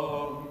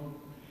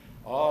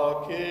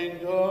 a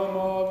kingdom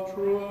of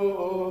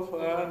truth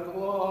and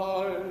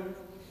life,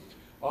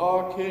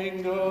 a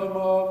kingdom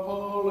of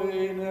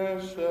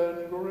holiness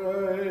and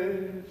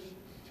grace,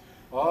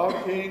 a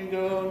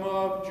kingdom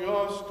of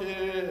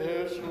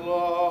justice,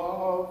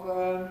 love,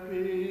 and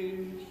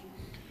peace.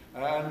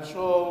 And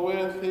so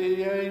with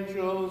the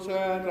angels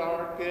and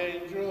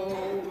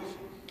archangels,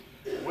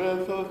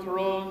 with the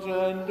thrones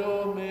and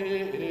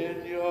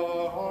dominions,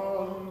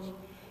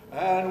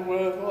 and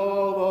with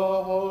all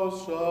the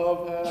hosts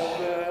of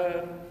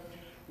heaven,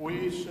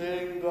 we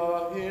sing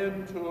the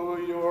hymn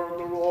to your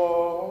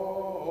glory,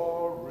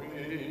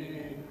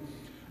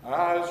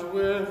 as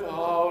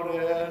without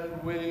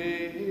end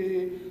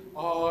we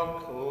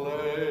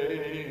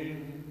acclaim.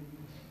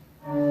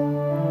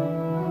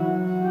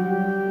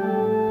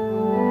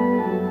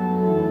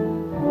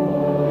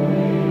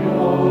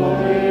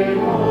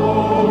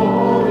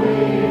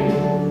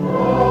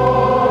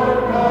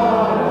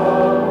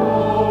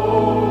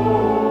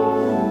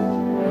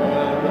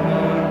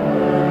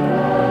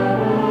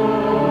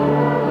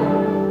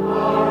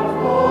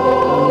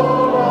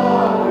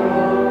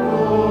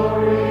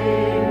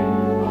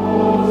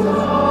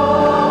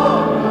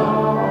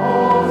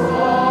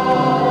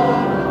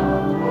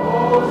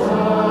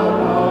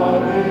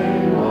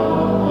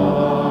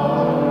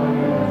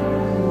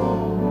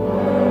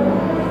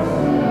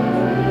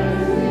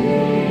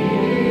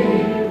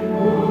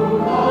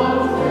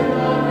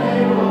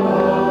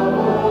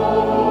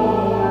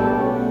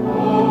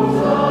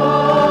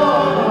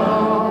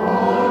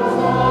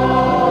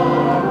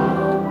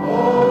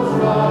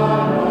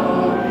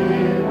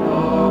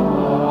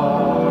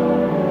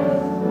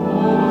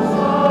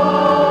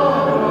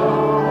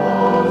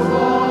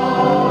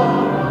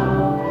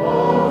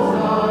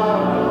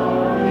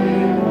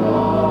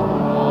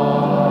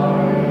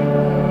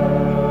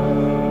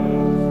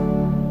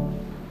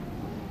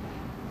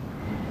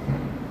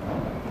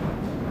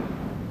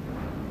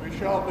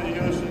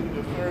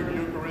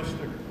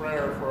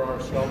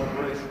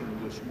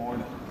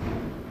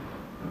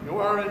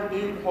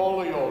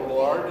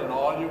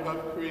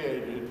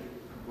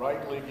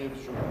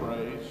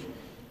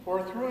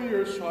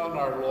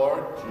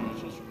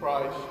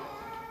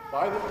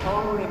 By the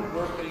power and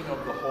working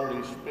of the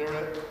Holy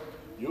Spirit,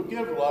 you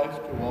give life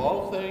to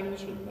all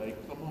things and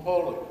make them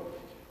holy.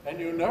 And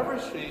you never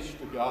cease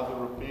to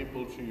gather a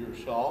people to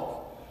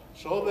yourself,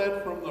 so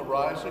that from the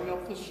rising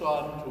of the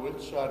sun to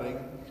its setting,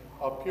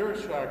 a pure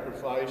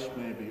sacrifice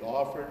may be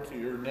offered to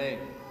your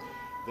name.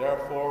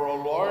 Therefore, O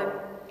Lord,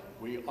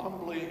 we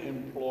humbly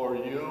implore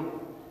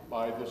you,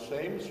 by the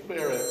same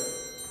Spirit,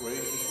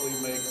 graciously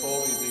make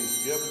holy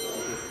these gifts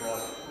we have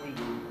brought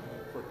to you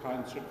for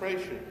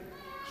consecration,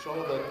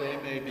 so that they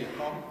may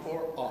become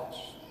for us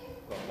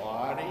the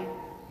body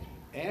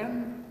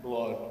and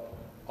blood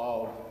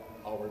of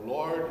our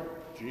Lord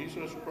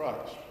Jesus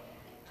Christ,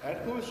 at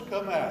whose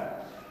command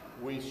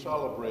we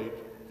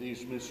celebrate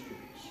these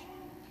mysteries.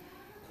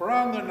 For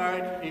on the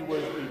night he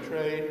was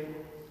betrayed,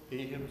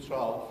 he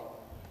himself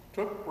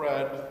took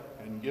bread,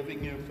 and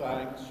giving you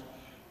thanks,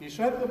 he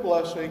said the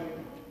blessing,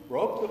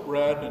 broke the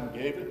bread, and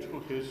gave it to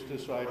his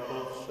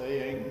disciples,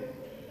 saying,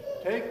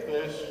 "Take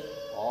this,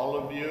 all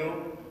of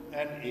you,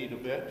 and eat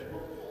of it,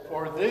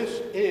 for this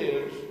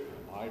is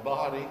my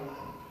body,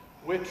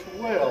 which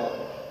will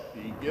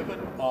be given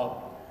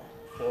up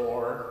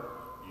for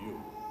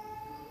you."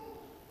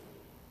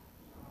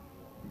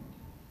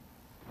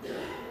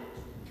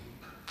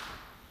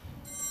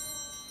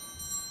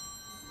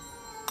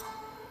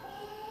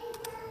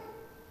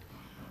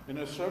 In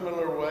a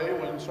similar way,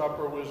 when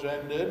supper was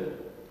ended,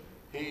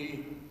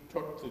 he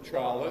took the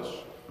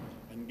chalice,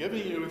 and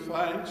giving you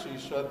thanks, he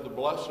said the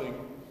blessing,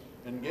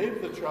 and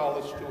gave the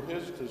chalice to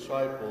his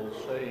disciples,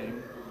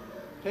 saying,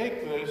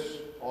 "Take this,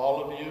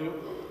 all of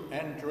you,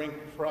 and drink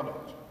from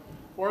it,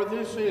 for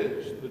this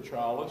is the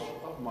chalice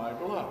of my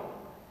blood,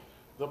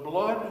 the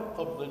blood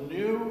of the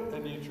new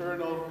and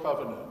eternal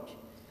covenant,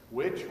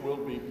 which will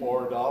be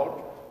poured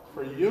out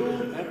for you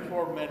and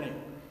for many,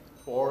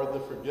 for the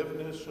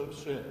forgiveness of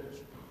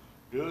sins.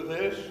 Do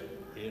this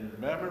in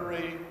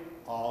memory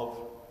of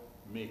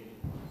me."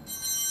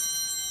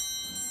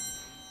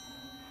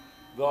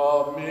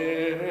 The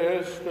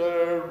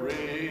mystery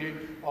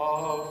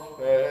of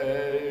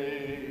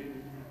faith.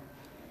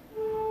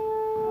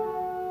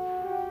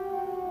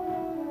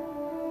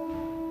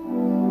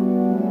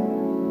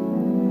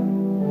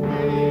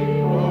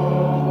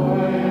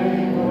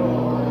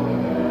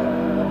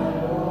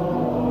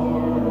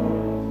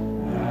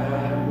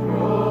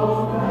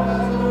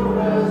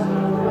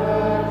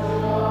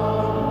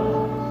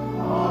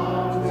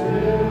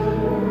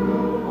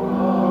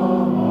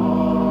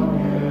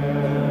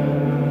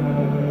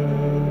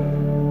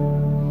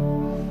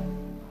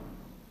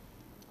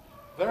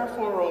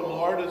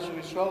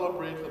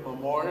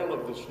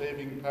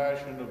 Saving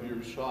passion of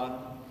your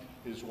Son,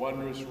 his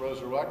wondrous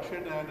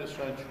resurrection and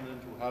ascension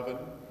into heaven.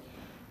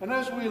 And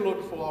as we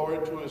look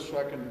forward to his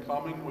second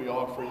coming, we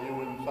offer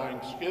you in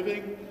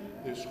thanksgiving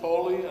this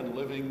holy and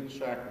living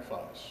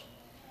sacrifice.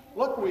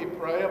 Look, we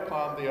pray,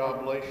 upon the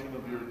oblation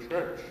of your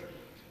church,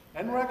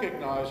 and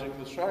recognizing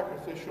the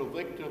sacrificial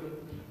victim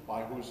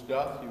by whose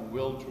death you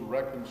will to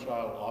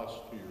reconcile us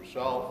to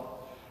yourself,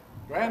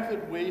 grant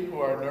that we who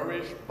are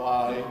nourished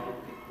by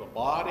the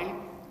body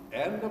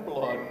and the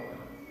blood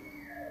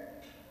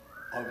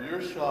of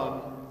your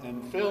Son,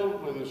 and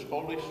filled with his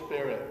Holy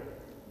Spirit,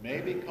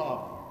 may become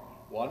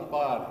one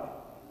body,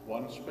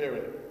 one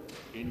spirit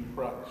in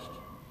Christ.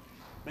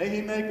 May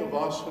he make of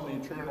us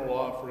an eternal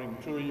offering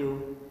to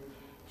you,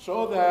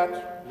 so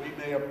that we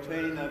may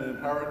obtain an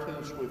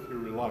inheritance with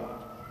your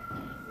elect,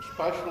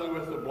 especially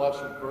with the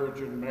Blessed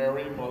Virgin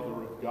Mary,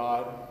 Mother of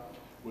God,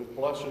 with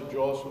Blessed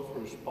Joseph,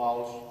 her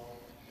spouse,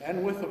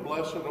 and with the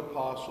blessed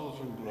apostles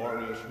and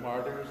glorious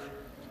martyrs,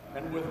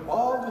 and with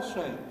all the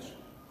saints,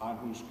 on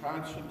whose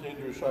constant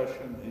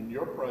intercession in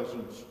your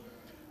presence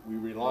we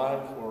rely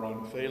for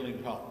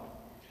unfailing help.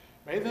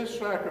 May this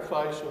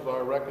sacrifice of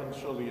our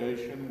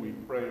reconciliation, we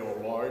pray, O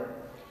Lord,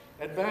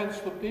 advance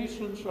the peace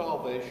and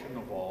salvation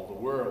of all the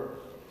world.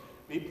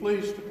 Be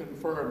pleased to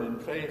confirm in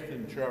faith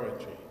and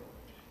charity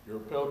your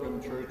pilgrim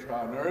church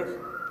on earth,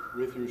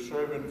 with your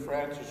servant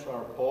Francis,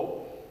 our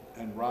Pope,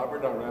 and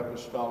Robert, our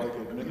Apostolic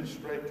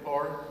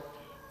Administrator,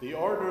 the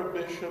order of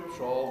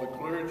bishops, all the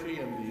clergy,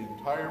 and the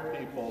entire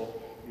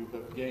people you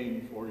have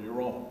gained for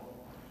your own.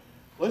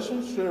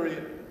 Listen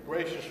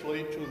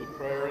graciously to the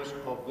prayers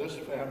of this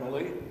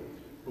family,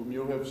 whom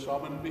you have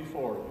summoned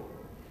before you.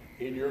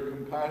 In your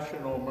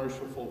compassion, O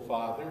merciful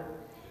Father,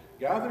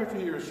 gather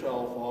to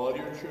yourself all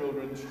your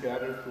children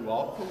scattered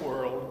throughout the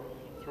world,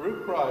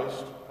 through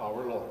Christ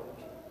our Lord.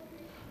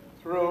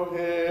 Through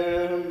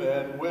him,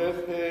 and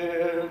with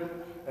him,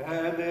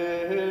 and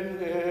in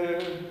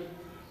him,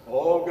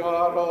 O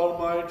God,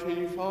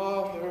 Almighty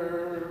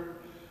Father,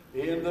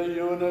 in the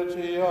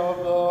unity of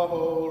the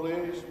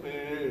Holy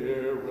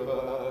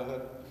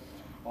Spirit,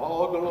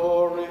 all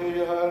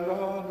glory and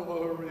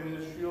honor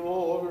is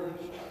yours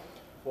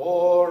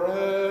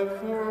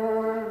forever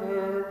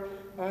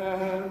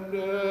and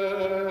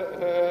ever.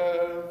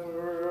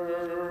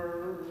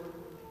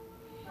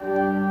 Amen.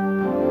 Amen.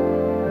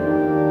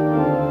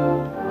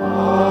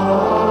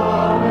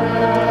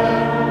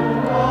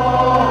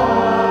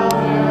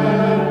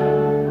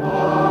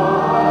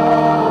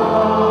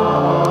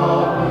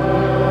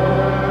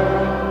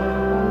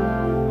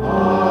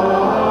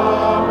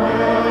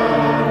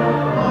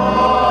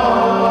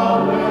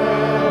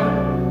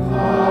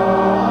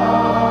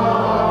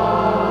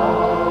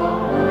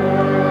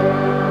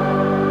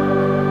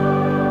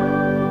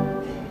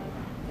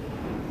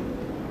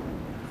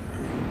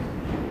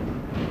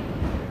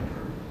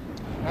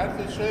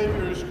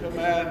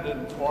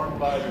 Informed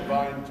by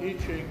divine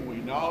teaching, we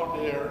now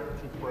dare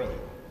to pray.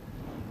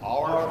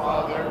 Our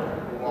Father,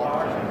 who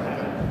art in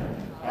heaven,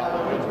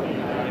 hallowed be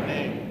thy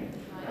name.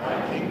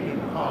 Thy kingdom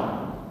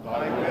come,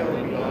 thy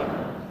will be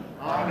done,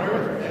 on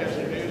earth as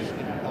it is in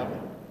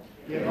heaven.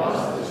 Give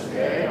us this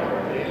day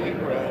our daily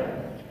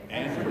bread,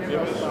 and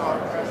forgive us our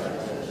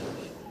trespasses,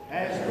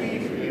 as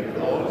we forgive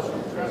those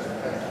who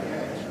trespass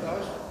against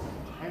us.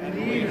 And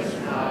lead us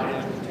not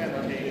into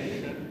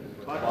temptation,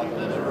 but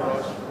deliver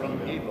us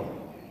from evil.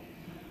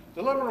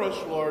 Deliver us,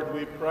 Lord,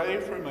 we pray,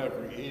 from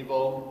every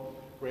evil.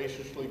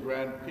 Graciously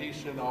grant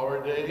peace in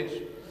our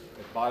days,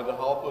 that by the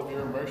help of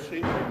your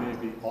mercy we may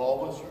be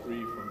always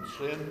free from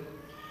sin,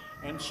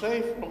 and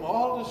safe from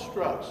all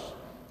distress,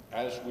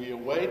 as we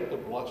await the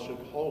blessed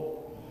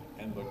hope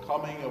and the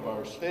coming of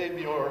our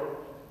Savior,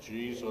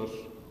 Jesus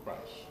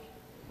Christ.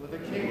 With the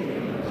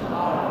kingdom and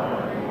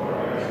power and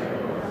glory and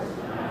yours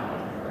now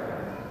and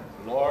forever.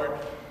 Lord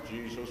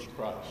Jesus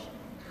Christ,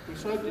 who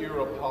said to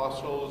your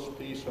apostles,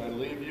 "Peace I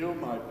leave you,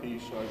 my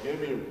peace I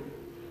give you,"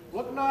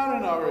 look not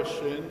on our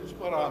sins,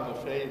 but on the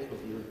faith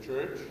of your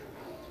church,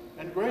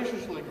 and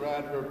graciously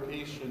grant her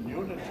peace and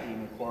unity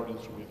in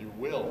accordance with your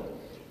will,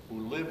 who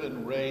live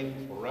and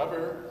reign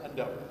forever and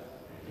ever.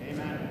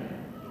 Amen.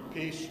 The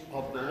peace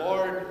of the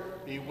Lord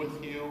be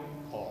with you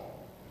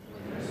all.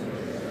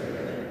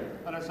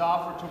 Let us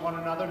offer to one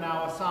another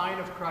now a sign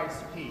of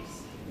Christ's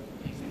peace.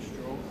 Peace.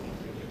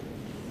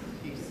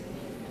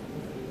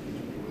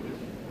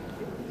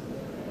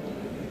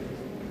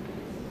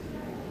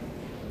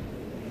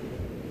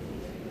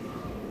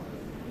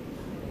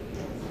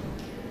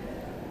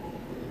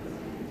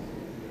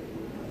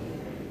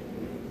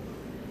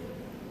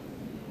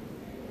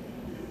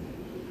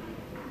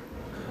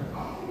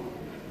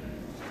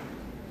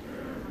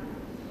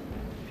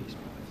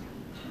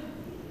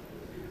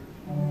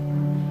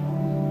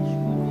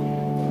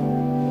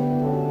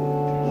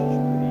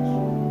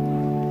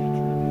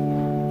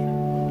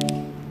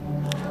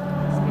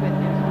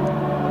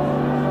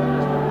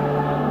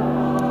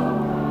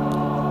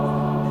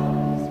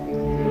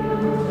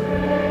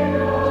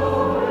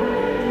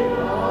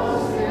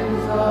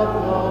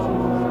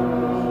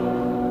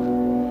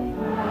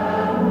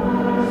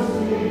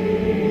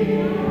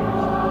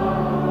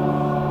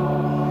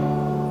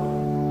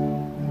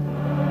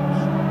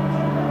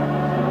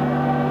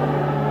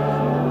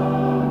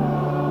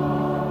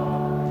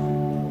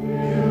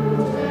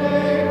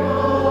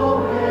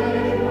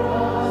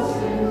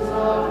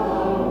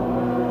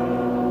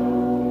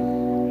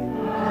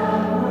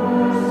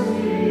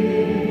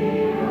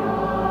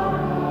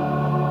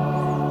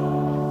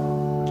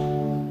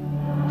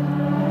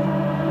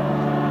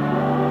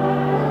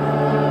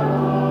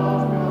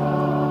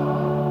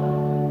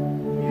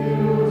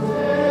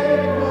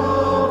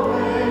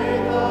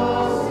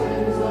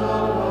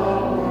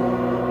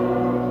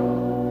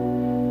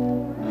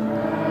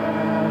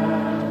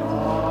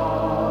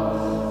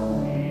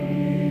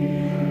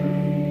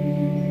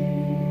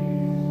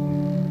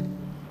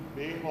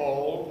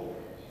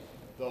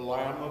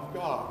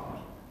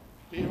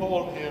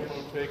 Behold him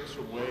who takes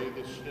away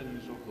the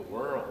sins of the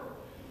world.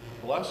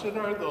 Blessed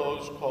are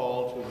those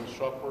called to the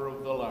supper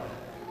of the Lamb.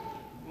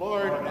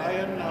 Lord, I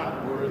am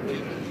not worthy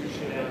that you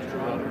should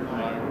enter under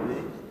my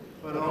roof,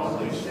 but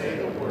only say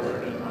the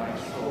word, and my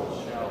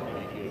soul shall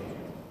be healed.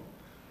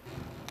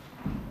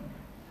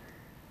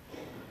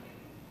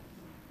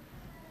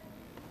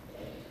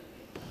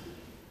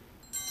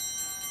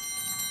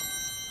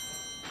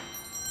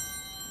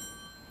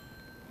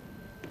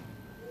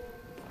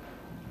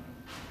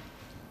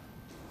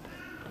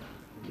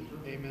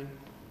 Amen.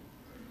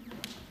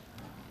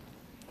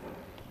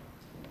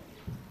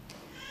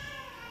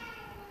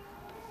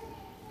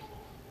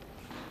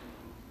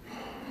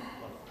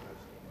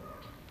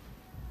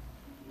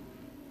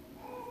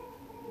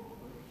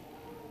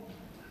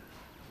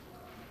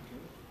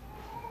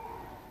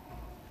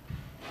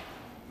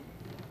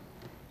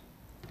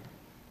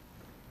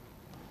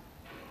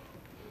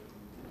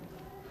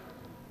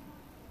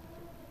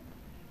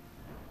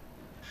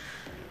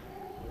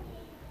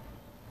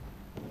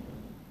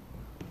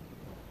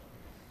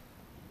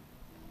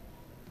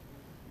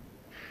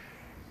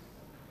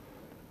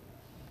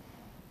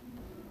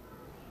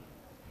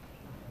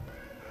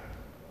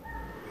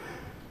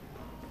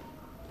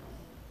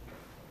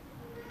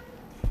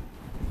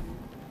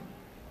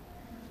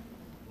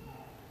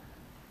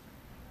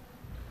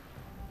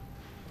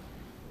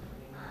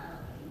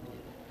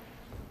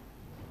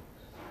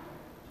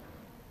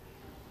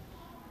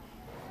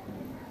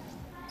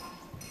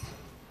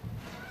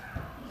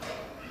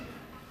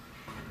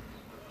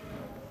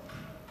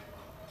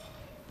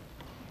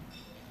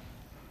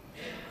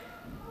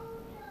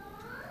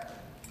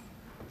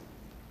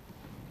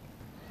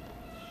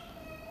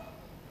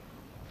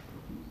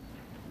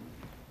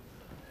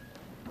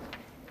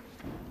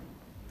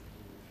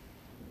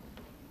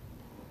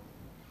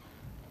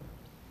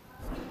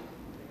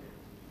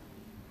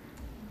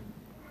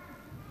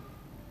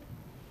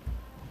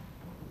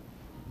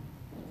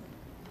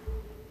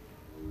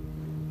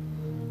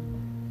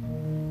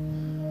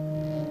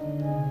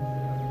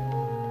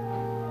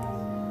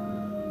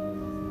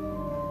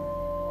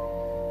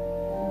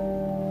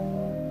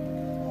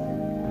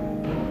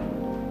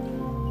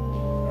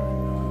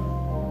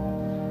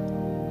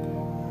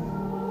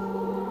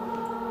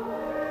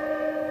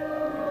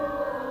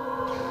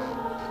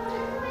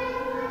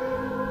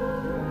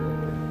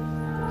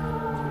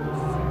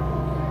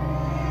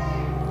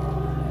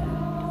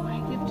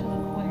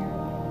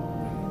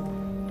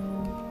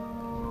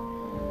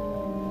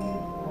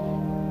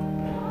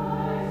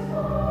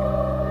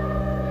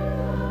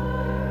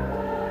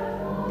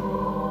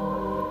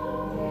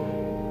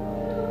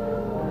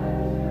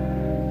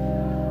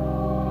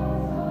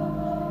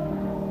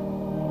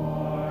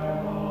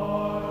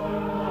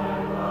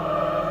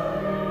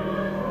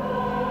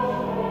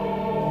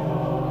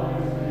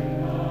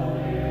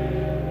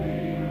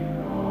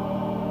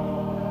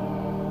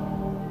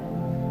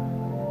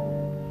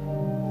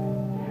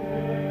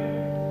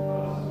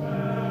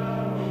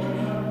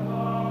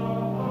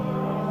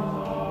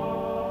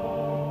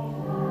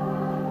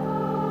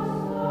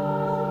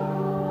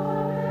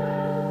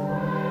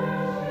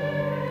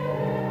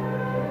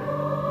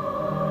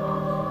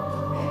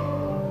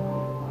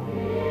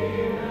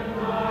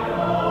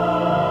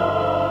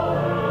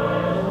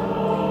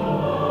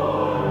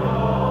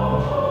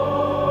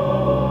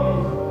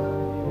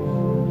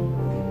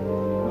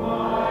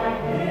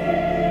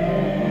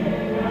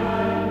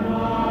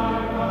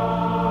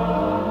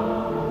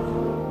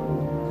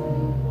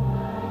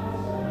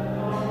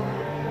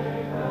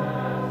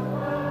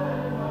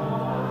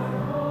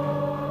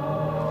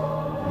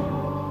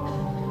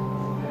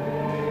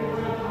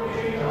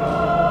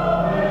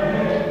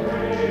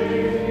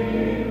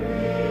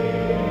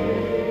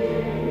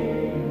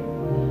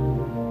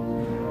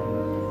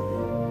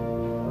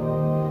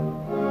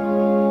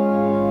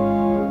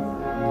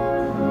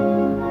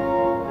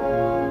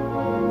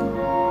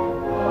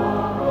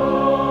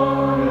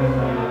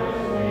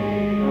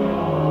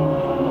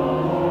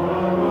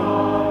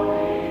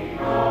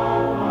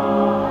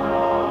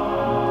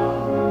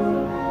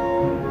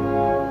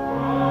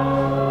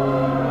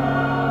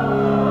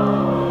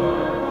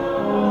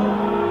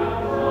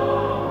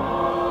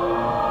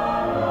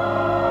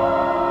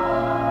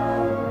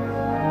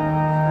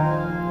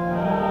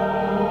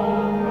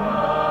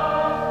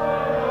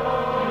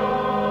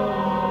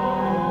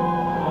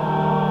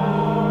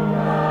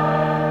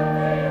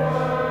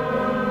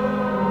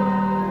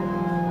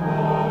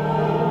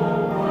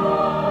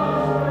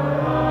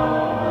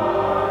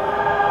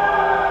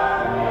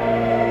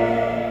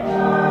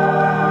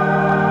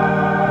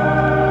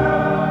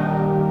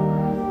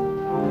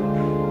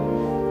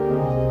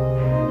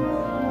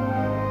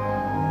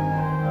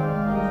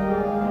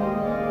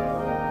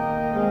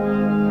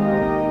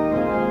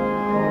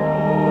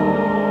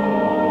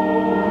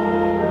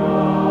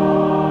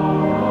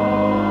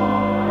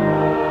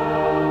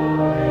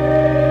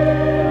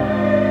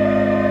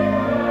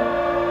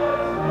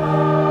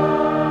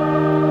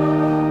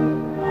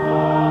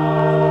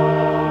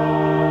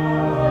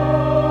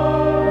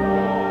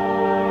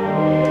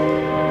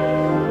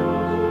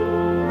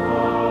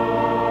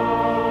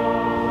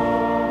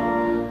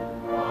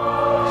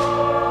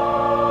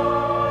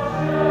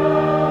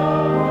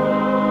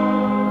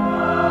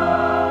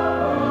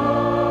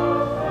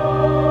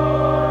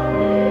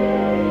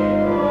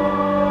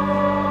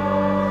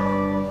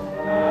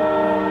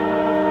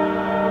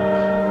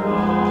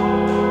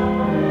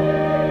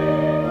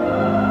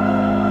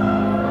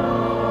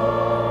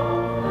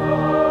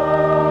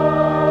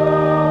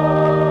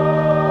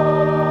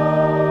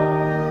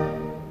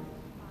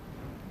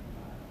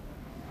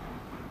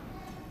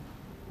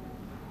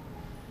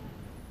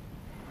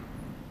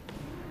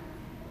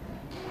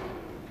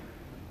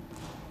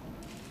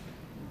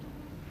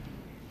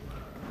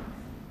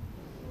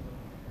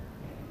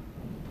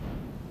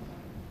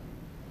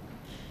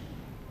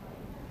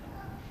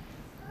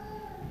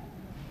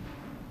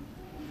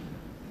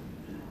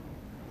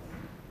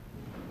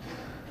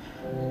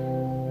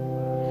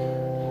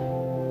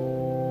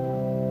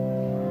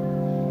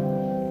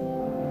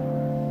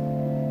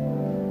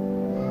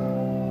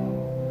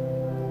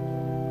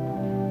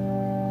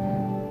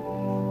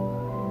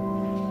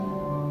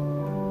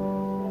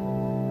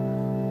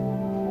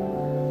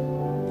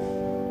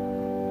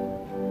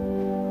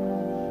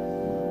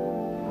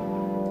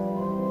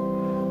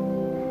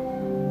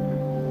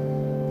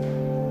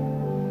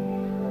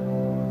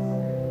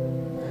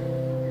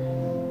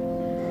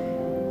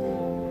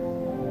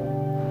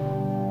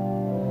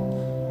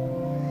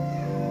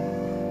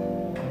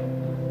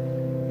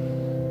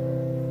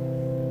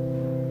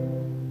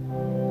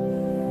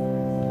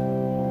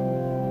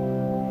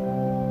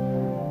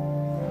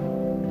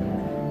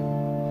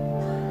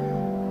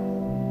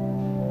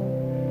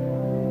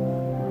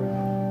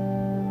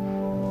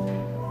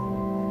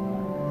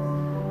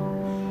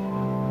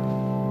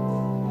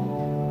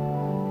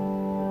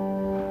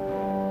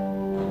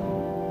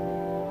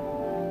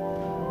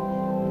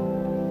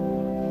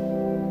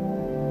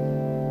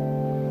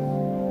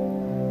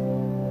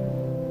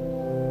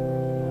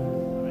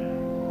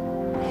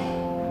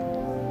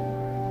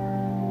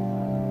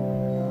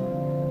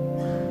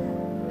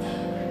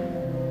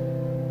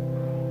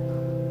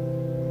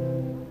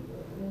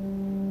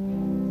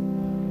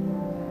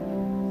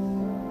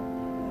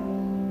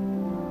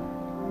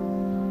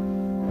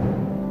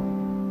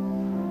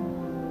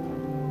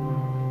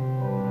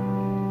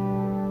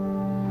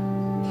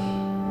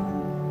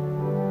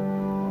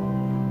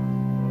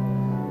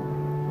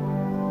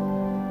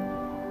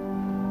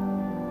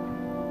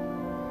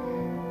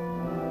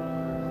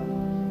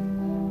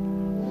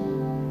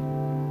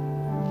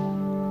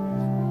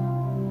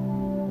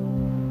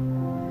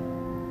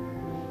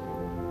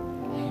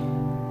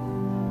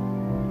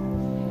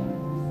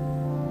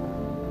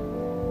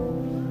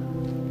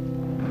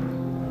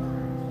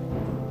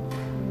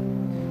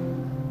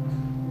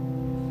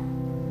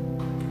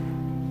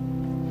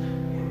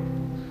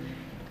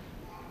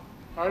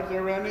 Are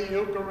there any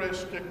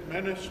Eucharistic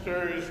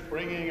ministers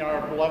bringing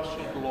our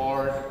blessed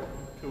Lord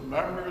to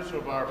members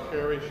of our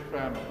parish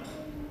family?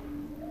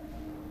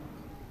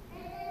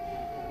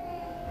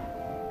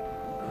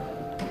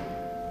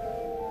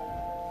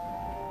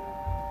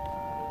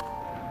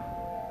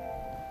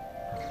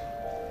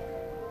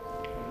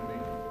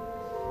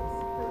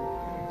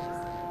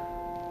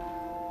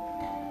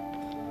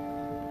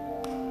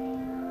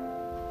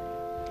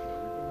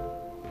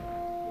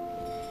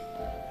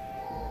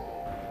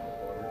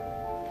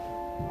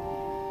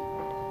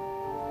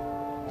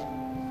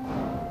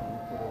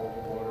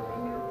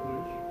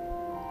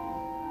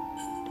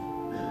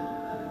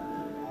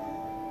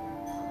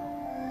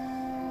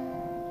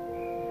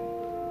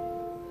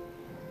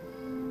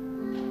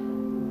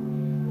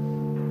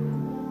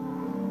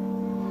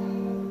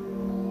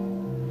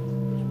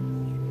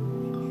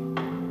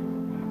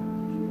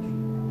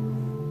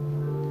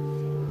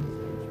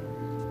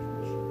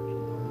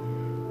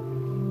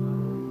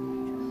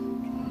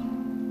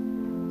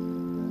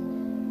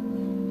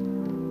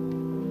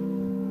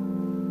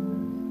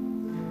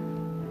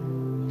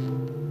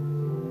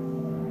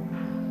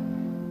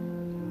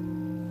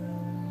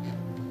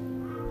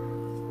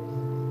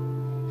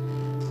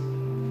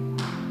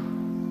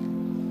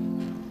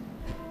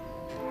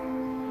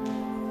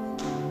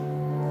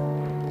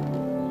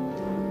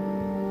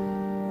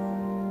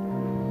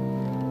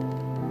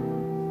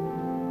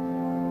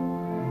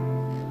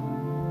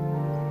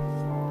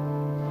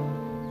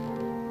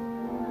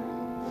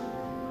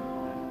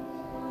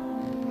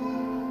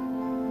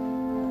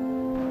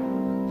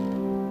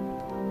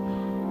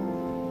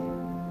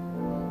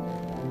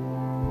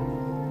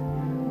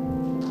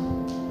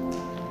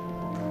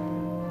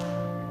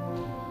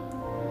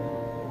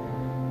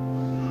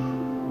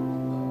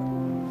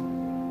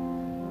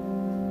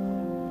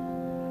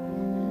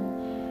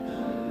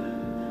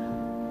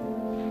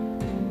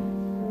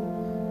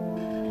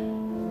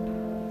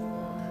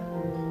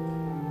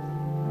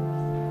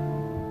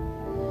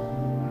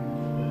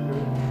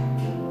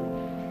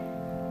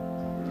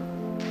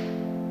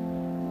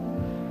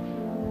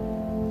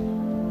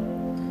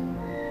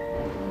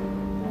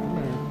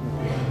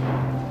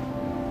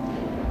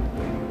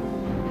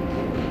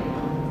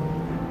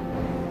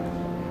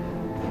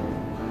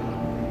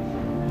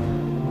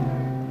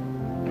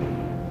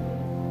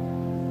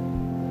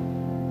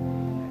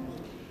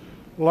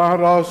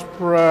 Let us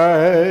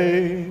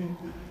pray.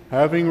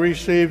 Having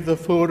received the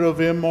food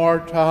of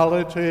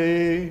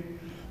immortality,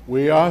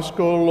 we ask,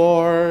 O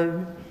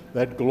Lord,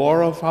 that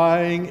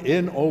glorifying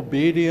in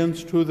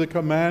obedience to the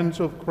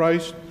commands of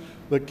Christ,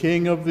 the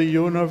King of the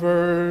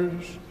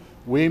universe,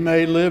 we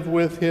may live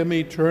with him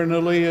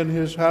eternally in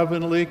his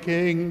heavenly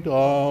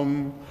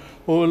kingdom,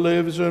 who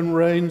lives and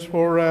reigns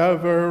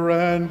forever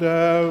and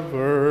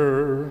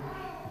ever.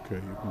 Okay,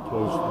 you can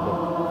close the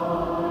book.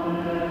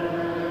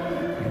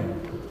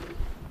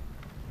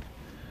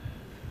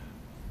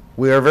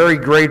 We are very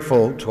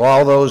grateful to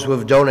all those who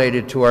have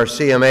donated to our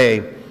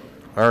CMA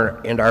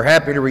and are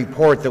happy to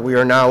report that we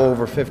are now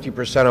over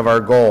 50% of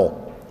our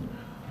goal.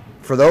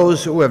 For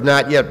those who have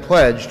not yet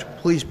pledged,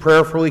 please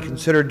prayerfully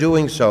consider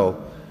doing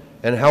so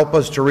and help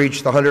us to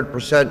reach the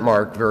 100%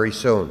 mark very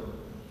soon.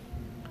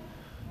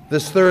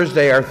 This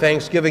Thursday, our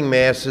Thanksgiving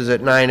Mass is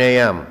at 9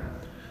 a.m.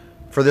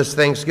 For this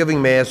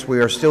Thanksgiving Mass, we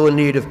are still in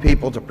need of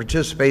people to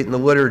participate in the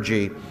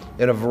liturgy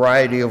in a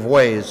variety of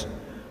ways.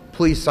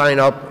 Please sign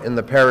up in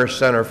the Parish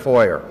Center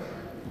foyer.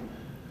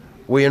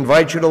 We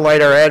invite you to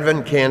light our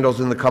Advent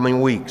candles in the coming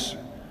weeks.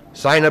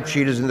 Sign-up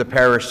sheet is in the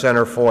Parish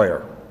Center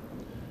foyer.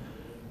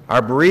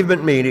 Our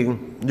bereavement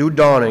meeting, New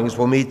Dawnings,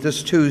 will meet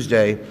this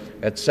Tuesday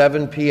at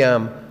 7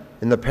 p.m.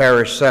 in the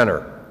Parish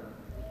Center.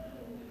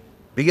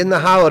 Begin the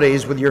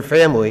holidays with your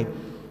family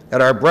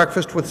at our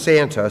Breakfast with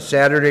Santa,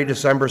 Saturday,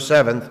 December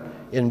 7th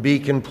in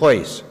Beacon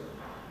Place.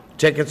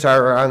 Tickets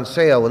are on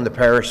sale in the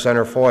Parish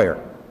Center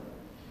foyer.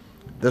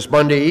 This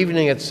Monday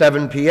evening at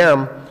 7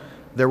 p.m.,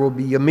 there will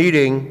be a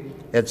meeting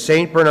at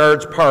St.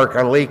 Bernard's Park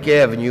on Lake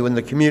Avenue in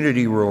the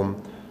community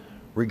room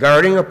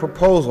regarding a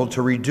proposal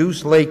to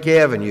reduce Lake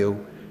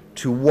Avenue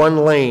to one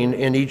lane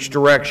in each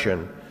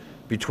direction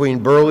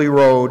between Burley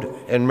Road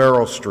and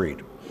Merrill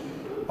Street.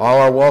 All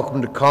are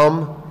welcome to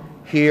come,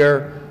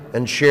 hear,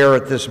 and share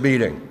at this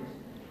meeting.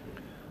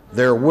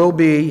 There will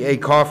be a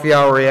coffee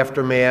hour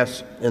after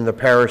Mass in the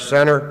Parish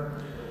Center.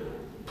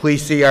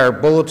 Please see our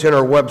bulletin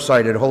or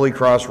website at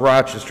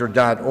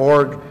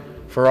holycrossrochester.org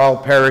for all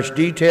parish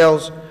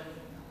details,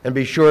 and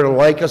be sure to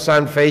like us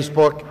on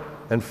Facebook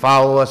and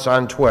follow us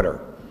on Twitter.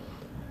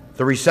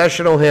 The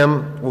recessional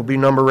hymn will be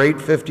number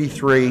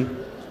 853,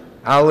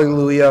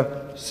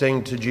 Alleluia,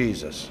 Sing to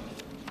Jesus.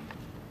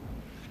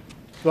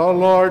 The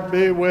Lord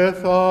be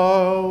with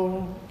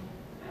us.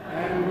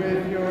 And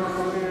with your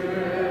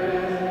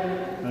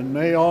spirit. And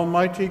may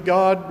Almighty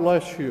God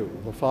bless you,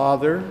 the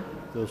Father,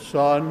 the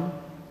Son,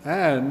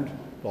 and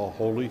the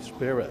Holy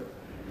Spirit.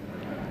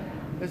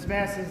 This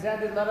Mass is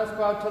ended. Let us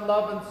go out to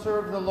love and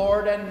serve the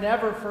Lord and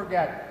never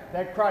forget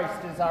that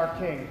Christ is our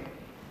King.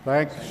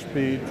 Thanks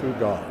be to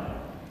God.